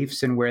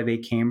beliefs and where they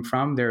came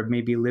from. There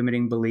may be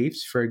limiting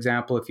beliefs. For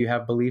example, if you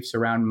have beliefs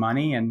around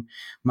money and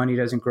money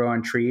doesn't grow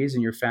on trees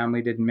and your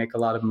family didn't make a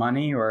lot of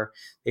money, or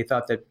they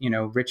thought that,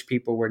 rich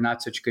people were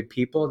not such good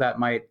people, that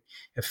might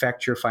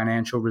affect your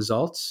financial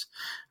results.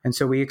 And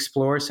so we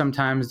explore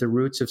sometimes the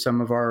roots of some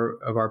of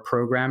our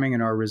programming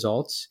and our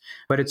results,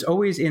 but it's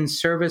always in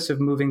service of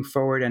moving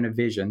forward and a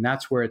vision.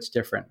 That's where it's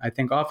different. I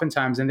think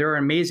oftentimes, and there are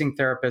amazing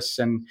therapists,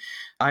 and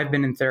I've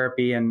been in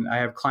therapy and I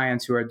have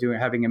clients who are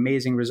having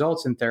amazing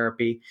results in therapy,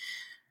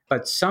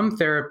 but some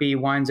therapy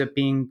winds up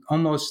being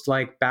almost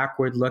like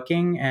backward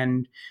looking.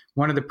 And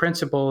one of the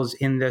principles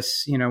in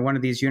this, one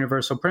of these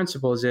universal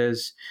principles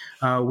is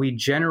we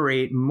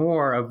generate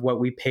more of what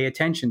we pay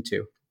attention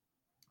to.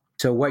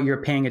 So what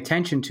you're paying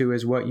attention to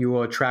is what you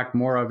will attract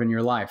more of in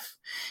your life.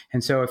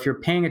 And so if you're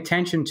paying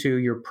attention to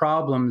your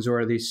problems, or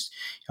a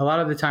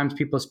lot of the times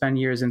people spend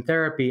years in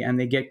therapy and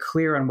they get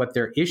clear on what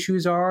their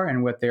issues are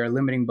and what their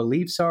limiting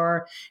beliefs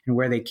are and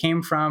where they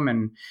came from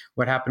and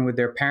what happened with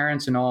their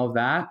parents and all of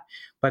that,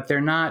 but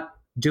they're not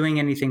doing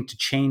anything to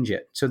change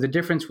it. So the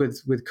difference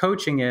with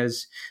coaching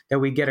is that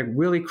we get a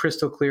really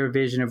crystal clear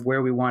vision of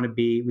where we want to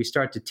be. We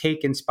start to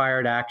take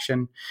inspired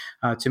action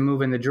to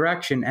move in the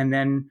direction, and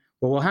then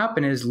what will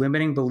happen is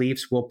limiting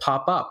beliefs will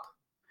pop up,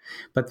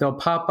 but they'll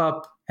pop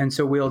up. And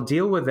so we'll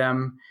deal with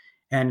them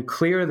and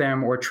clear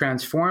them or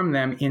transform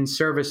them in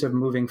service of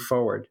moving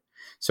forward.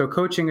 So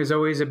coaching is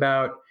always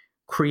about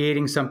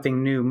creating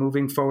something new,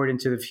 moving forward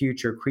into the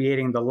future,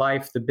 creating the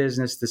life, the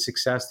business, the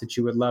success that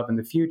you would love in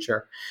the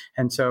future.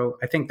 And so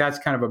I think that's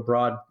kind of a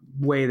broad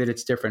way that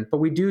it's different. But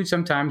we do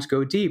sometimes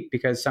go deep,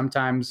 because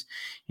sometimes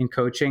in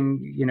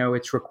coaching,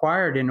 it's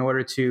required in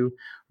order to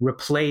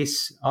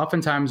replace,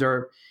 oftentimes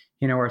our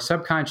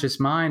subconscious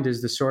mind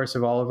is the source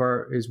of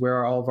is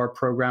where all of our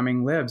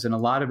programming lives. And a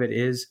lot of it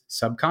is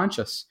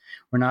subconscious.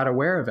 We're not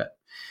aware of it.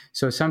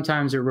 So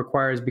sometimes it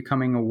requires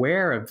becoming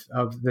aware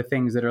of the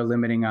things that are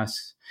limiting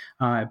us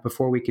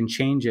before we can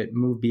change it,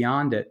 move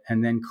beyond it,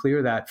 and then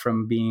clear that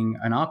from being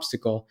an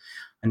obstacle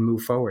and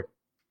move forward.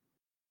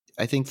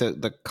 I think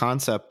that the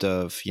concept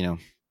of,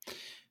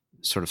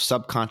 sort of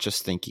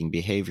subconscious thinking,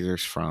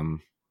 behaviors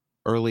from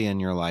early in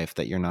your life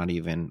that you're not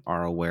even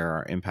are aware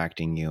are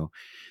impacting you,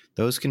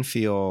 those can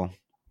feel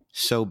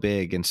so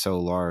big and so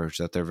large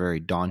that they're very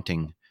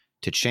daunting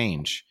to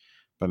change.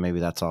 But maybe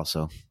that's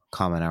also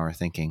common hour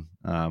thinking.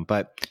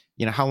 But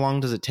how long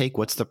does it take?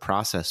 What's the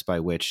process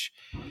by which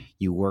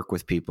you work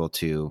with people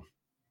to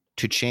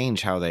to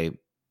change how they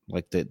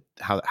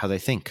how they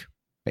think,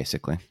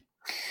 basically?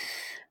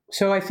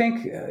 So I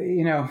think,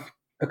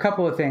 a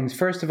couple of things.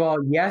 First of all,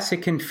 yes,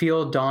 it can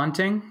feel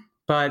daunting,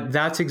 but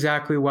that's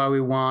exactly why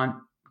we want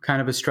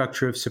kind of a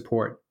structure of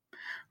support,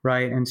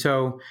 right? And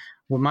so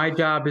my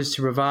job is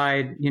to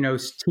provide,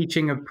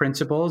 teaching of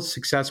principles,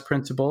 success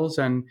principles.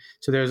 And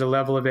so there's a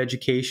level of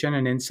education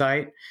and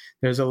insight.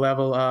 There's a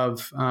level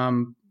of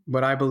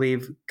what I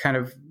believe kind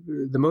of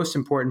the most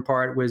important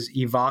part was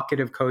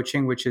evocative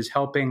coaching, which is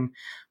helping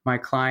my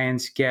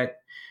clients get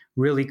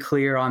really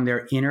clear on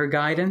their inner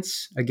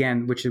guidance,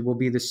 again, which will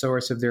be the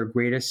source of their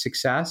greatest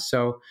success.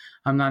 So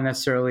I'm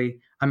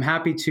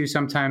happy to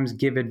sometimes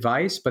give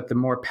advice, but the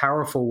more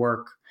powerful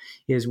work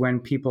is when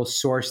people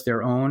source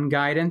their own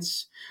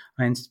guidance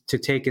and to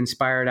take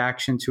inspired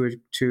action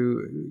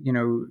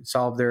to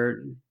solve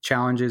their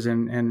challenges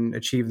and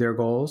achieve their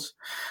goals.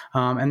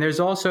 And there's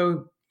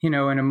also,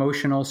 an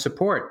emotional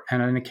support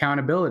and an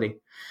accountability.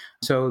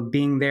 So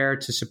being there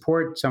to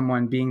support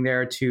someone, being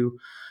there to,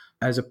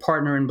 as a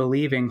partner in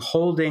believing,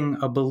 holding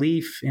a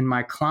belief in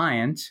my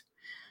client.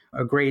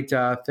 A great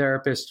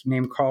therapist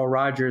named Carl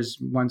Rogers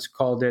once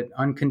called it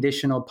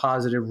unconditional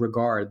positive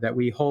regard, that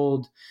we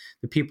hold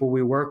the people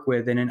we work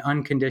with in an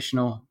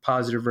unconditional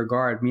positive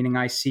regard, meaning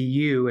I see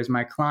you as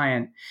my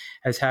client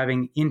as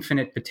having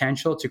infinite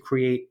potential to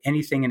create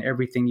anything and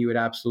everything you would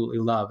absolutely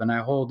love. And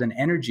I hold an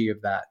energy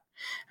of that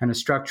and a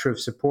structure of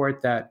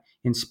support that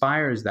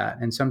inspires that.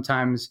 And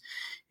sometimes,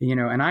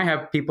 and I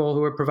have people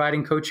who are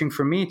providing coaching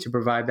for me to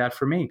provide that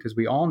for me, because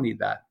we all need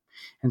that.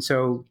 And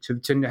so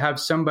to have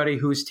somebody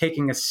who's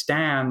taking a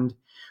stand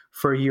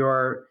for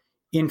your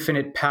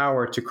infinite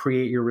power to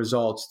create your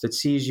results, that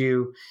sees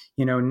you,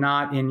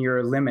 not in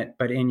your limit,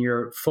 but in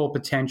your full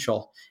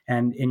potential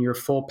and in your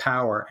full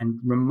power, and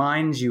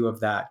reminds you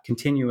of that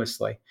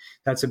continuously.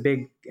 That's a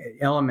big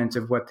element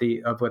of what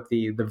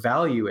the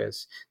value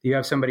is. You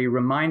have somebody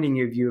reminding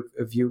you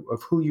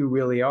of who you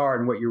really are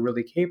and what you're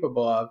really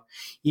capable of,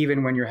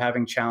 even when you're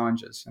having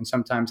challenges and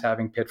sometimes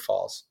having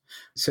pitfalls.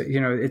 So,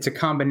 it's a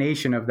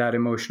combination of that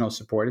emotional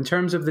support. In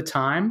terms of the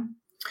time,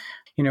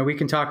 we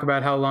can talk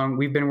about how long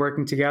we've been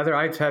working together.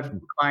 I've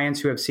had clients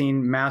who have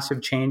seen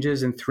massive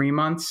changes in 3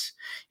 months,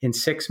 in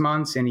 6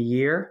 months, in a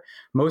year.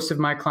 Most of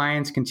my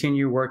clients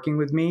continue working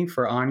with me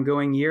for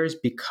ongoing years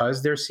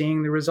because they're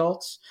seeing the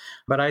results.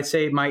 But I'd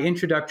say my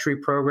introductory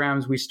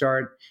programs, we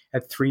start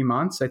at 3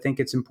 months. I think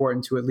it's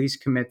important to at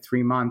least commit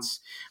 3 months.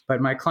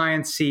 But my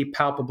clients see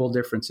palpable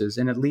differences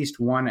in at least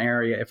one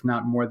area, if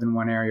not more than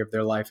one area of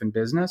their life and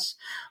business.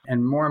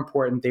 And more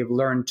important, they've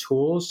learned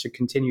tools to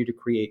continue to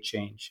create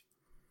change.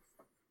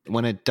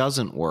 When it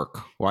doesn't work,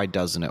 why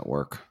doesn't it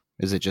work?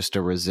 Is it just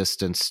a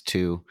resistance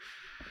to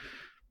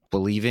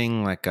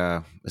believing?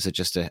 Is it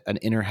just an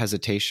inner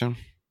hesitation?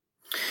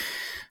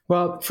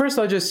 Well, first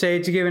I'll just say,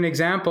 to give an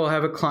example, I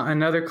have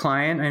another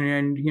client,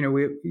 and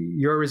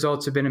your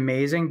results have been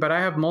amazing, but I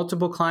have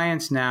multiple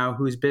clients now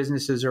whose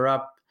businesses are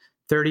up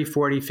 30,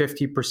 40,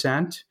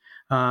 50%.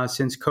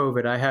 Since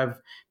COVID. I have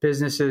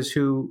businesses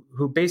who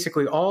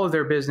basically all of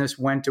their business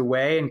went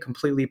away and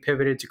completely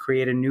pivoted to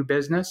create a new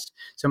business.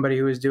 Somebody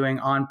who was doing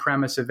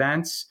on-premise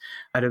events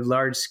at a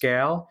large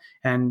scale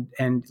and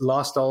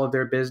lost all of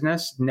their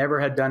business,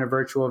 never had done a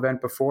virtual event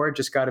before,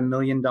 just got $1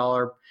 million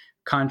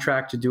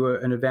contract to do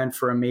an event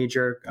for a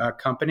major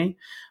company.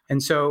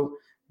 And so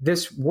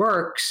this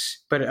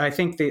works, but I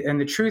think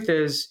the truth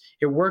is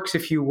it works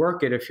if you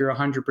work it, if you're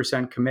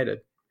 100% committed.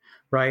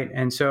 Right.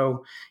 And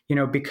so,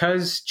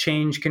 because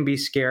change can be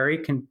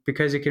scary,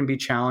 because it can be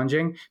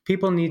challenging,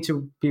 people need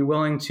to be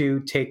willing to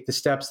take the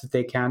steps that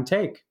they can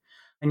take.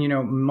 And,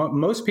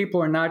 most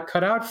people are not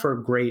cut out for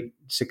great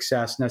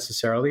success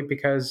necessarily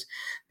because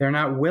they're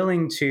not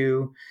willing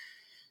to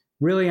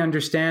really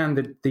understand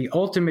that the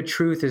ultimate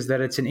truth is that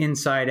it's an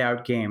inside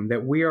out game,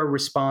 that we are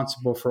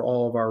responsible for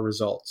all of our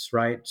results.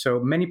 Right. So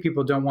many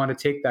people don't want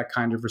to take that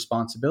kind of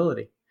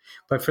responsibility.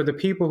 But for the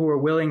people who are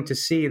willing to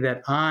see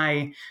that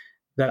I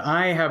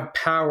have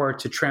power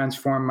to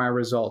transform my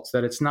results,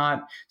 that it's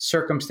not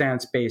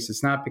circumstance-based.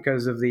 It's not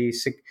because of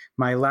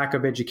my lack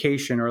of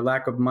education or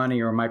lack of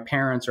money or my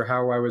parents or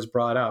how I was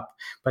brought up,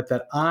 but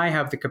that I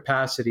have the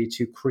capacity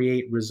to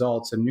create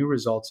results and new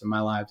results in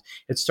my life.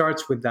 It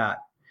starts with that,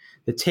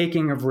 the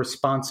taking of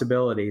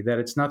responsibility, that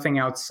it's nothing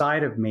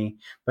outside of me,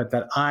 but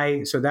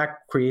so that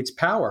creates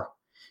power.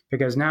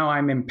 Because now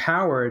I'm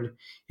empowered.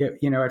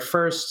 At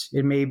first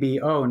it may be,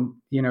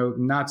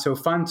 not so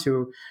fun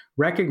to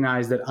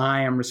recognize that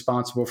I am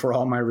responsible for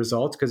all my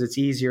results, because it's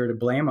easier to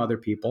blame other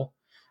people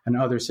and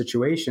other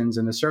situations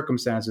and the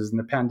circumstances and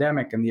the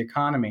pandemic and the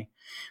economy.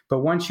 But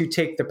once you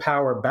take the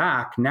power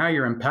back, now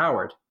you're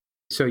empowered.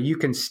 So you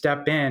can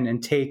step in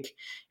and take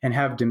and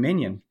have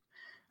dominion.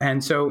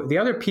 And so the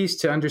other piece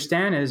to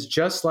understand is,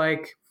 just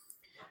like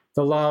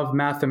the law of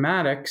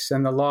mathematics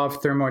and the law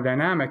of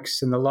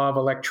thermodynamics and the law of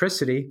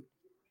electricity.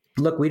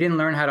 Look, we didn't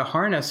learn how to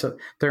harness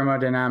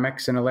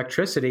thermodynamics and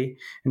electricity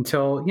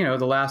until,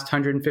 the last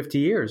 150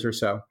 years or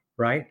so,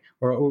 right?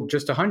 Or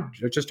just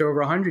over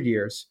 100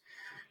 years,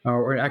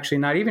 or actually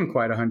not even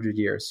quite 100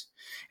 years.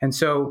 And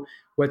so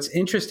what's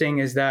interesting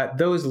is that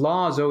those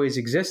laws always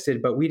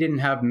existed, but we didn't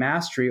have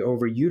mastery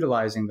over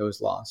utilizing those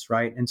laws,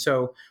 right? And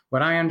so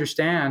what I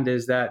understand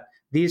is that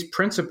these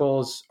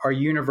principles are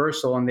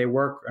universal and they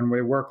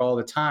work all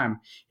the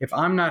time. If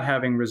I'm not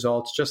having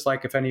results, just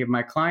like if any of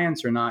my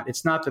clients are not,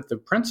 it's not that the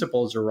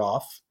principles are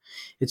off.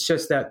 It's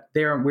just that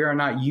we are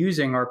not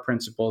using our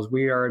principles.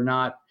 We are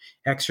not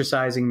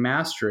exercising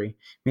mastery.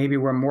 Maybe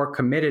we're more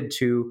committed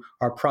to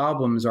our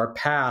problems, our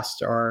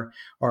past, our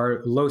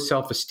low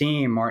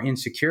self-esteem, our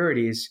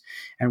insecurities,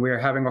 and we are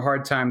having a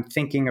hard time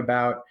thinking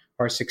about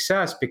our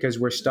success because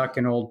we're stuck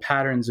in old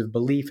patterns of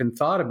belief and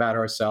thought about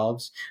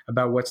ourselves,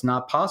 about what's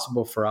not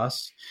possible for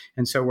us.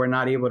 And so we're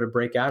not able to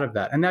break out of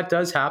that. And that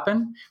does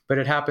happen, but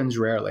it happens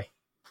rarely.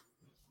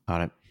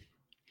 Got it.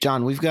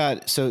 John, we're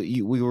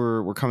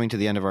coming to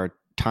the end of our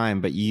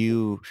time, but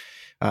you've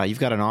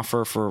got an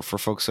offer for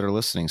folks that are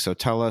listening. So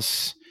tell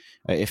us,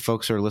 if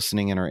folks are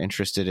listening and are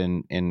interested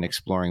in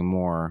exploring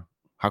more,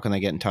 how can they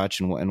get in touch,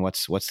 and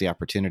what's the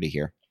opportunity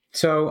here?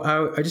 So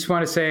I just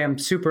want to say I'm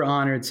super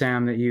honored,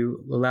 Sam, that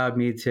you allowed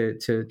me to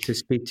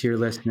speak to your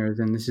listeners,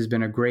 and this has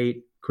been a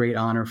great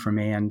honor for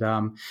me. And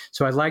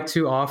so I'd like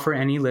to offer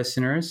any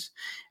listeners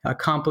a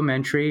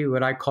complimentary,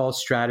 what I call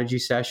strategy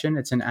session.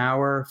 It's an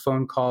hour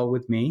phone call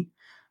with me.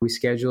 We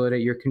schedule it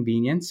at your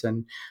convenience,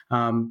 and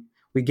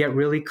we get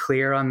really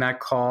clear on that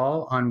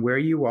call on where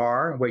you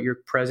are, what your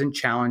present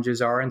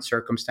challenges are and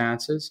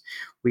circumstances.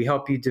 We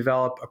help you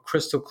develop a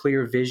crystal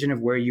clear vision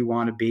of where you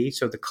want to be.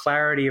 So the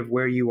clarity of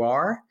where you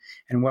are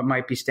and what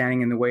might be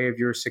standing in the way of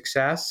your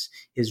success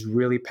is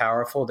really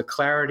powerful. The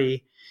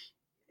clarity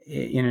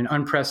in an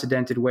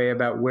unprecedented way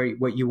about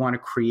what you want to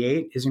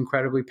create is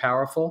incredibly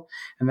powerful.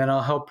 And then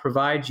I'll help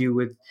provide you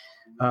with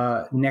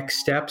next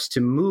steps to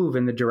move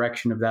in the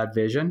direction of that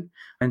vision.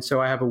 And so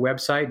I have a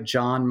website,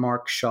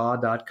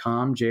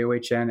 johnmarkshaw.com,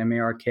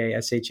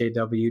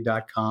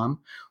 JOHNMARKSHAW.com,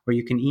 or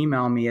you can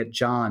email me at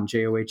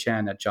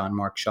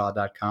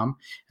JOHN@johnmarkshaw.com.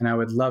 And I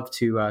would love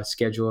to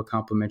schedule a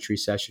complimentary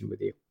session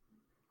with you.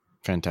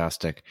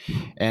 Fantastic.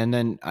 And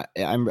then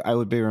I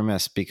would be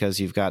remiss, because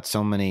you've got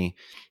so many,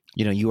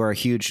 you are a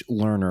huge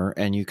learner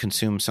and you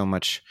consume so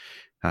much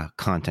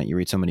content. You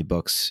read so many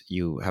books.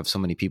 You have so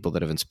many people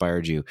that have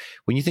inspired you.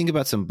 When you think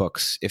about some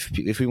books, if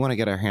we want to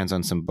get our hands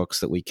on some books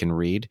that we can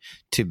read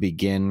to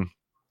begin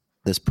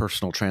this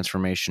personal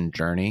transformation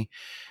journey,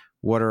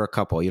 what are a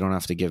couple? You don't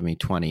have to give me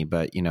 20,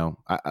 but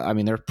I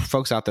mean, there are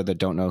folks out there that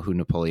don't know who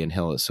Napoleon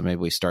Hill is. So maybe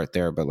we start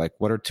there, but like,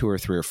 what are 2 or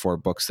 3 or 4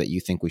 books that you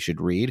think we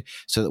should read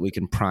so that we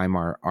can prime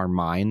our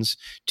minds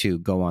to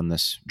go on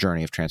this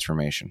journey of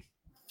transformation?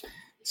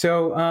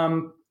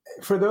 So,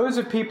 for those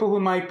of people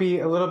who might be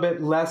a little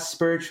bit less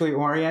spiritually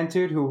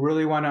oriented, who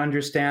really want to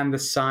understand the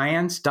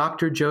science,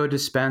 Dr. Joe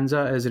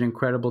Dispenza is an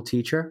incredible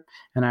teacher,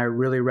 and I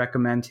really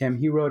recommend him.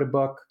 He wrote a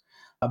book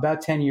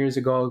about 10 years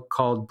ago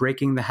called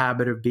Breaking the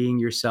Habit of Being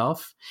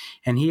Yourself,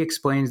 and he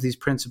explains these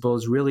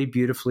principles really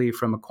beautifully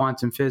from a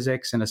quantum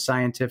physics and a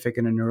scientific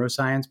and a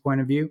neuroscience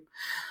point of view.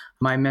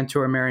 My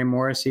mentor, Mary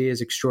Morrissey,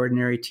 is an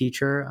extraordinary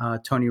teacher.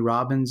 Tony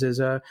Robbins is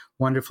a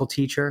wonderful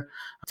teacher.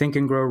 Think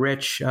and Grow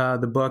Rich,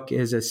 the book,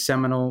 is a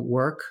seminal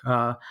work.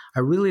 I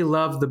really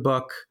love the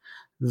book,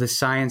 The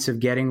Science of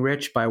Getting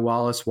Rich by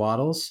Wallace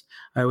Wattles.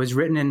 It was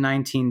written in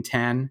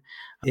 1910.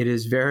 It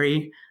is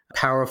very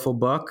powerful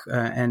book.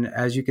 And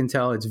as you can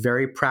tell, it's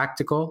very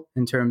practical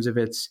in terms of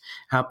its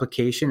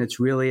application. It's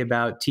really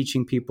about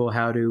teaching people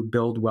how to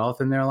build wealth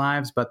in their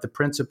lives, but the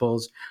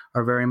principles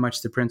are very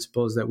much the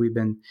principles that we've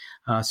been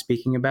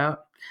speaking about.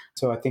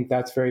 So I think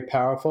that's very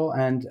powerful.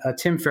 And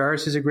Tim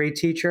Ferriss is a great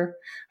teacher.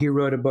 He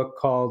wrote a book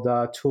called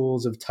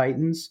Tools of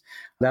Titans.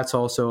 That's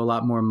also a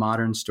lot more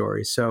modern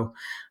story. So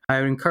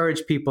I would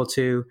encourage people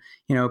to,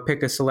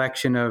 pick a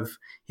selection of,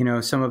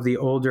 some of the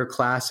older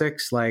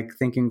classics like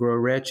Think and Grow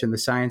Rich and The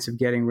Science of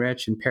Getting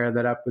Rich, and pair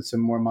that up with some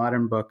more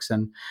modern books.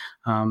 And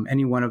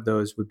any one of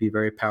those would be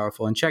very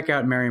powerful. And check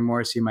out Mary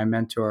Morrissey, my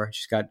mentor.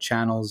 She's got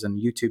channels and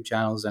YouTube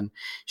channels, and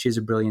she's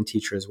a brilliant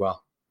teacher as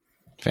well.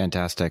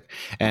 Fantastic.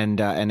 And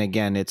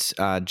again, it's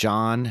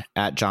John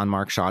at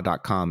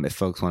johnmarkshaw.com if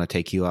folks want to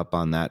take you up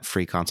on that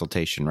free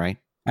consultation, right?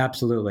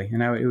 Absolutely.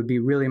 And it would be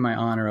really my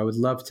honor. I would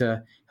love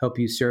to help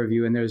you, serve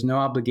you. And there's no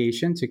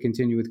obligation to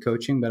continue with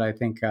coaching, but I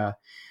think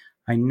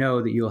I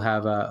know that you'll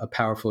have a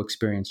powerful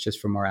experience just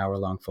from our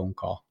hour-long phone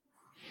call.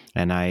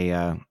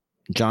 And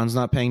John's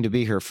not paying to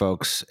be here,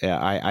 folks.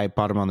 I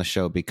brought him on the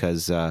show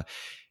because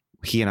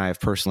he and I have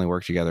personally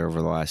worked together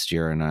over the last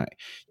year. And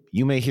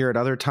you may hear at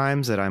other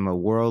times that I'm a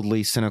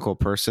worldly, cynical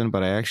person,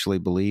 but I actually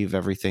believe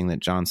everything that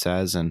John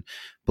says and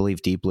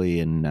believe deeply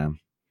in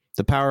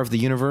the power of the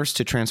universe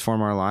to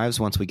transform our lives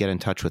once we get in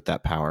touch with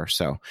that power.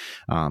 So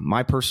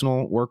my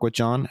personal work with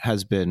John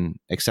has been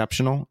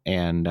exceptional.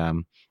 And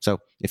so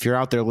if you're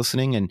out there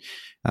listening, and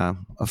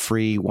a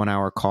free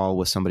 1-hour call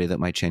with somebody that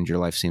might change your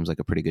life seems like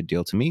a pretty good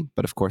deal to me.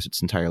 But of course,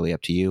 it's entirely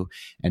up to you.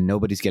 And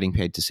nobody's getting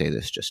paid to say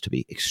this, just to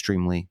be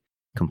extremely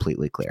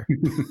completely clear.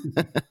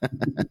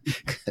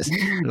 'Cause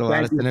there's a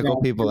lot of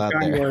cynical people out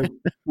there.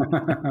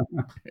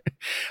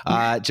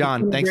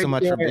 John, thanks so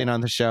much for being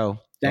on the show.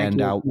 Thank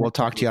you. We'll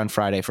talk to you on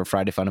Friday for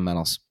Friday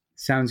Fundamentals.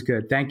 Sounds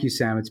good. Thank you,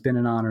 Sam. It's been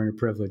an honor and a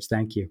privilege.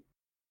 Thank you.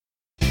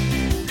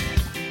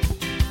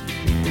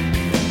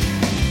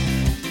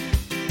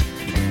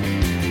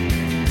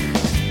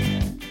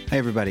 Hey,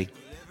 everybody.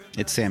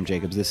 It's Sam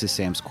Jacobs. This is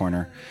Sam's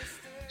Corner.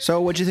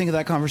 So what'd you think of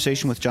that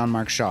conversation with John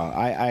Mark Shaw?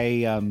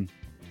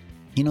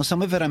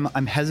 Some of it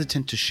I'm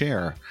hesitant to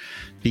share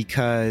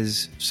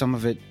because some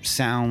of it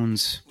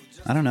sounds,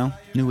 I don't know,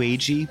 new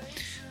agey,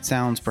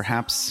 sounds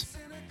perhaps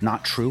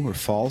not true or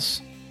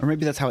false, or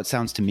maybe that's how it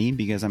sounds to me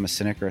because I'm a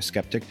cynic or a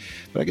skeptic.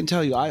 But I can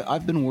tell you,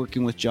 I've been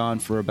working with John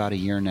for about a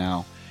year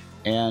now,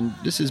 and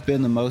this has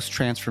been the most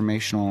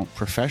transformational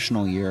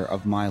professional year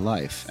of my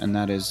life, and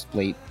that is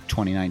late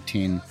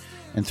 2019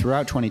 and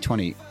throughout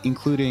 2020,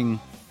 including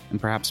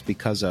and perhaps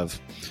because of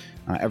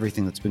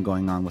everything that's been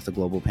going on with the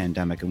global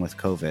pandemic and with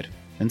COVID.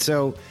 And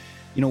so,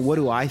 what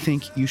do I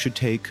think you should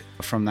take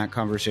from that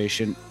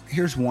conversation?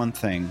 Here's one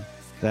thing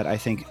that I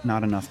think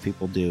not enough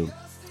people do.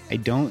 I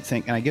don't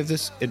think, and I give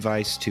this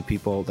advice to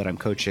people that I'm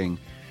coaching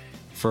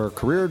for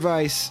career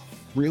advice,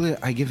 really,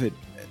 I give it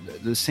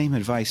the same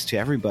advice to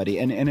everybody.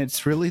 And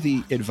it's really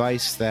the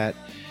advice that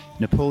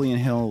Napoleon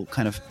Hill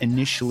kind of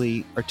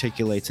initially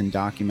articulates and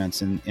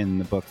documents in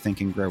the book,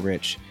 Think and Grow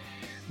Rich,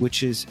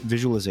 which is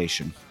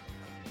visualization.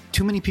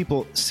 Too many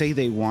people say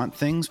they want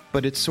things,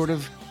 but it's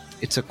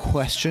a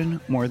question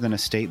more than a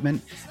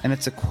statement. And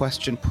it's a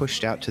question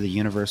pushed out to the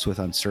universe with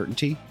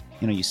uncertainty.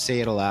 You say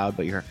it aloud,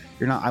 but you're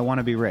not, I want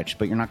to be rich,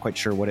 but you're not quite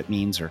sure what it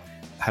means or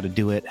how to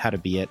do it, how to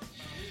be it.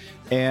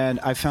 And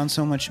I found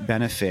so much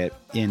benefit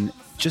in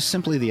just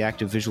simply the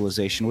act of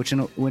visualization, which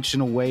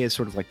in a way is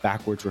sort of like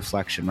backwards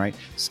reflection, right?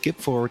 Skip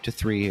forward to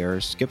 3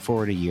 years, skip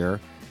forward a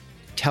year.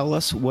 Tell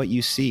us what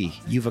you see.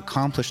 You've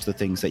accomplished the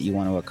things that you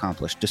want to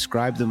accomplish.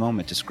 Describe the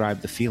moment,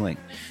 describe the feeling.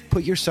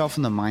 Put yourself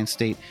in the mind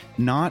state,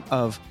 not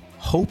of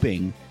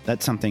hoping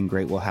that something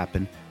great will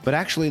happen, but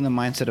actually in the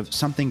mindset of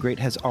something great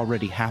has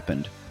already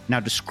happened. Now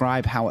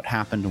describe how it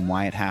happened and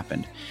why it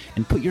happened.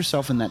 And put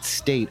yourself in that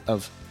state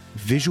of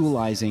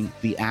visualizing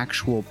the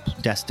actual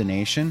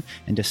destination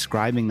and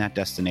describing that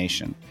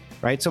destination,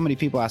 right? So many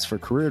people ask for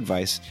career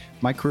advice.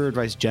 My career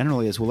advice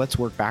generally is, well, let's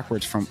work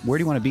backwards from where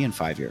do you want to be in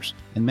 5 years?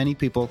 And many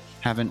people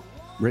haven't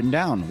written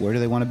down where do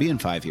they want to be in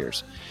 5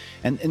 years.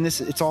 And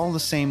this, it's all the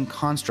same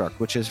construct,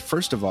 which is,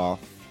 first of all,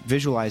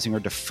 visualizing or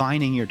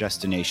defining your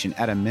destination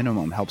at a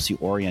minimum helps you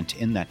orient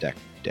in that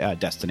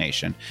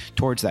destination,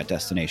 towards that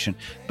destination.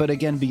 But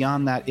again,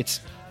 beyond that, it's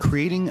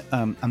creating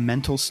a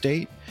mental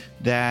state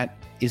that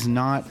is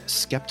not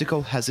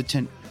skeptical,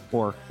 hesitant,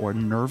 or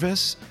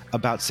nervous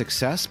about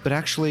success, but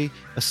actually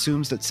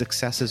assumes that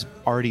success has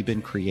already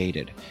been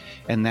created.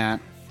 And that,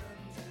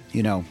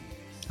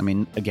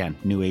 again,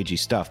 new agey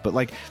stuff, but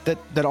like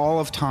that all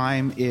of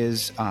time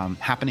is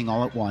happening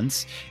all at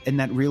once. And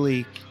that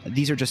really,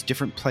 these are just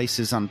different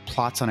places on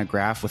plots on a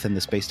graph within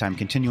the space-time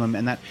continuum.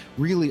 And that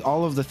really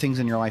all of the things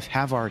in your life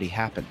have already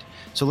happened.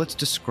 So let's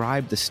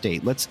describe the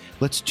state.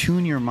 Let's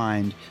tune your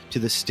mind to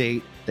the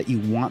state that you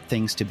want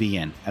things to be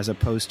in, as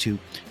opposed to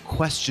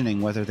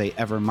questioning whether they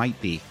ever might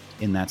be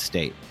in that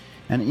state.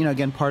 And,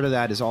 again, part of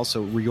that is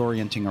also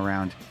reorienting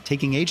around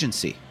taking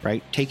agency,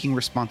 right? Taking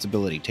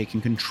responsibility, taking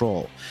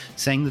control,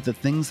 saying that the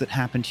things that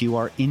happen to you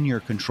are in your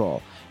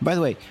control. And by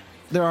the way,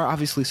 there are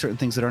obviously certain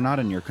things that are not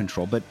in your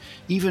control, but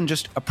even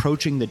just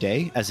approaching the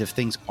day as if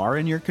things are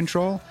in your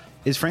control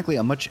is frankly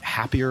a much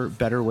happier,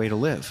 better way to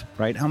live,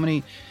 right? How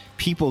many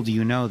people do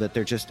you know that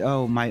they're just,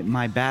 oh,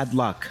 my bad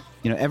luck,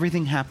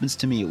 everything happens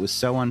to me, it was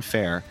so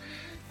unfair.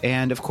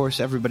 And of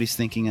course, everybody's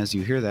thinking as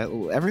you hear that,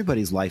 well,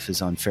 everybody's life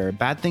is unfair.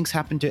 Bad things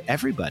happen to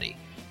everybody.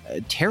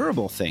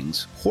 Terrible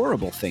things,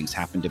 horrible things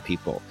happen to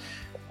people.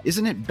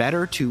 Isn't it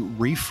better to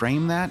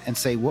reframe that and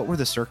say, what were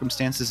the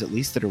circumstances at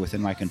least that are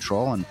within my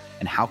control, and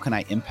how can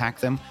I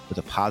impact them with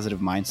a positive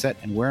mindset,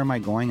 and where am I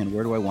going and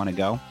where do I want to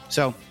go?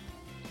 So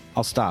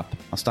I'll stop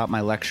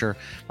my lecture,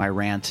 my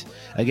rant.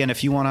 Again,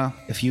 if you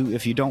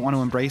don't want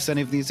to embrace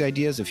any of these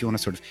ideas, if you want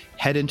to sort of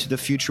head into the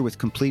future with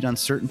complete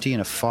uncertainty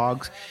and a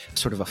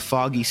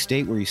foggy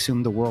state where you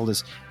assume the world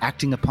is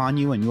acting upon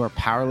you and you are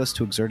powerless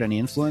to exert any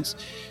influence,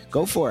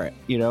 go for it.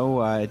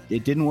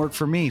 It didn't work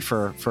for me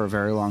for a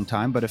very long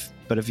time, but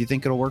if you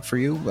think it'll work for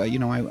you,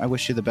 I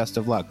wish you the best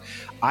of luck.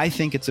 I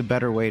think it's a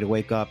better way to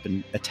wake up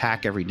and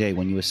attack every day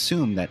when you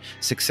assume that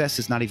success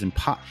is not even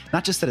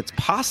not just that it's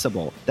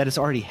possible, that it's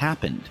already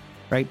happened,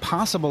 right?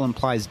 Possible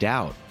implies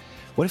doubt.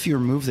 What if you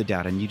remove the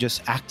doubt and you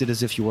just acted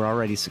as if you were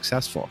already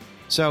successful?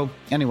 So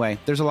anyway,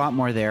 there's a lot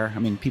more there. I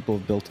mean, people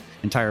have built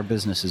entire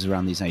businesses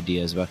around these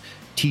ideas, about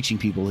teaching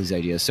people these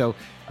ideas. So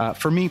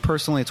for me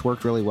personally, it's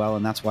worked really well.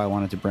 And that's why I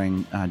wanted to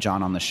bring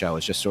John on the show,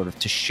 is just sort of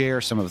to share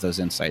some of those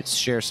insights,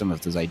 share some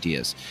of those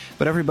ideas.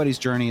 But everybody's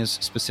journey is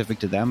specific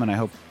to them. And I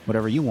hope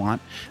whatever you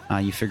want,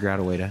 you figure out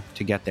a way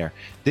to get there.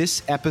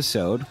 This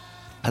episode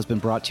has been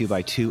brought to you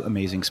by two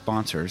amazing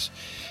sponsors.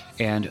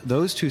 And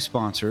those two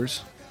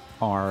sponsors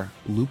are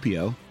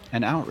Lupio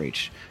and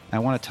outreach. I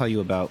want to tell you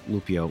about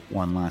Loopio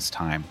one last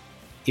time.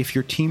 If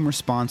your team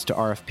responds to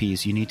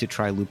RFPs, you need to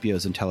try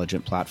Loopio's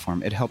intelligent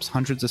platform. It helps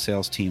hundreds of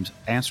sales teams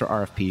answer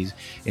RFPs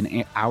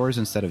in hours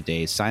instead of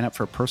days. Sign up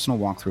for a personal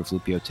walkthrough of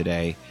Loopio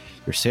today.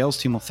 Your sales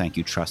team will thank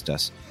you. Trust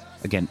us.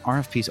 Again,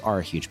 RFPs are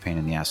a huge pain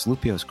in the ass.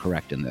 Loopio is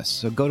correct in this.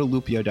 So go to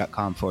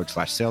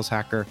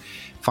loopio.com/saleshacker.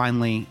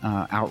 Finally,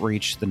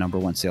 Outreach, the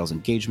 #1 sales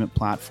engagement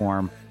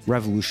platform,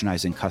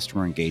 revolutionizing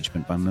customer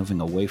engagement by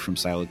moving away from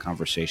siloed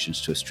conversations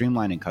to a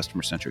streamlined and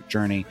customer-centric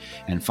journey.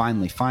 And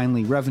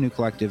finally, Revenue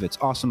Collective. It's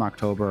awesome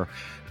October.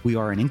 We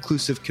are an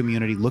inclusive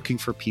community looking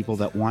for people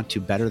that want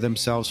to better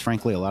themselves.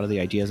 Frankly, a lot of the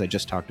ideas I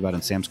just talked about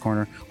in Sam's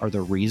Corner are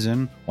the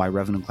reason why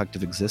Revenue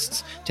Collective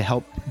exists, to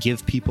help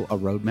give people a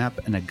roadmap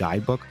and a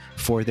guidebook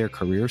for their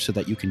career so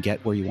that you can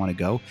get where you want to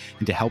go,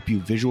 and to help you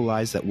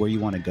visualize that where you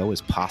want to go is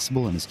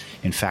possible and is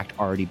in fact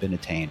already been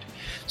attained.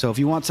 So if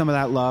you want some of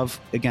that love,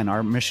 again,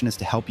 our mission is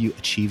to help you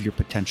achieve your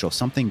potential.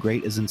 Something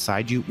great is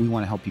inside you. We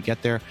want to help you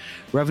get there.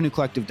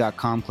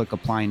 RevenueCollective.com, click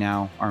apply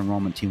now. Our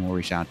enrollment team will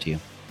reach out to you.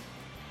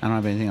 I don't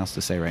have anything else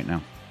to say right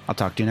now. I'll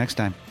talk to you next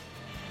time.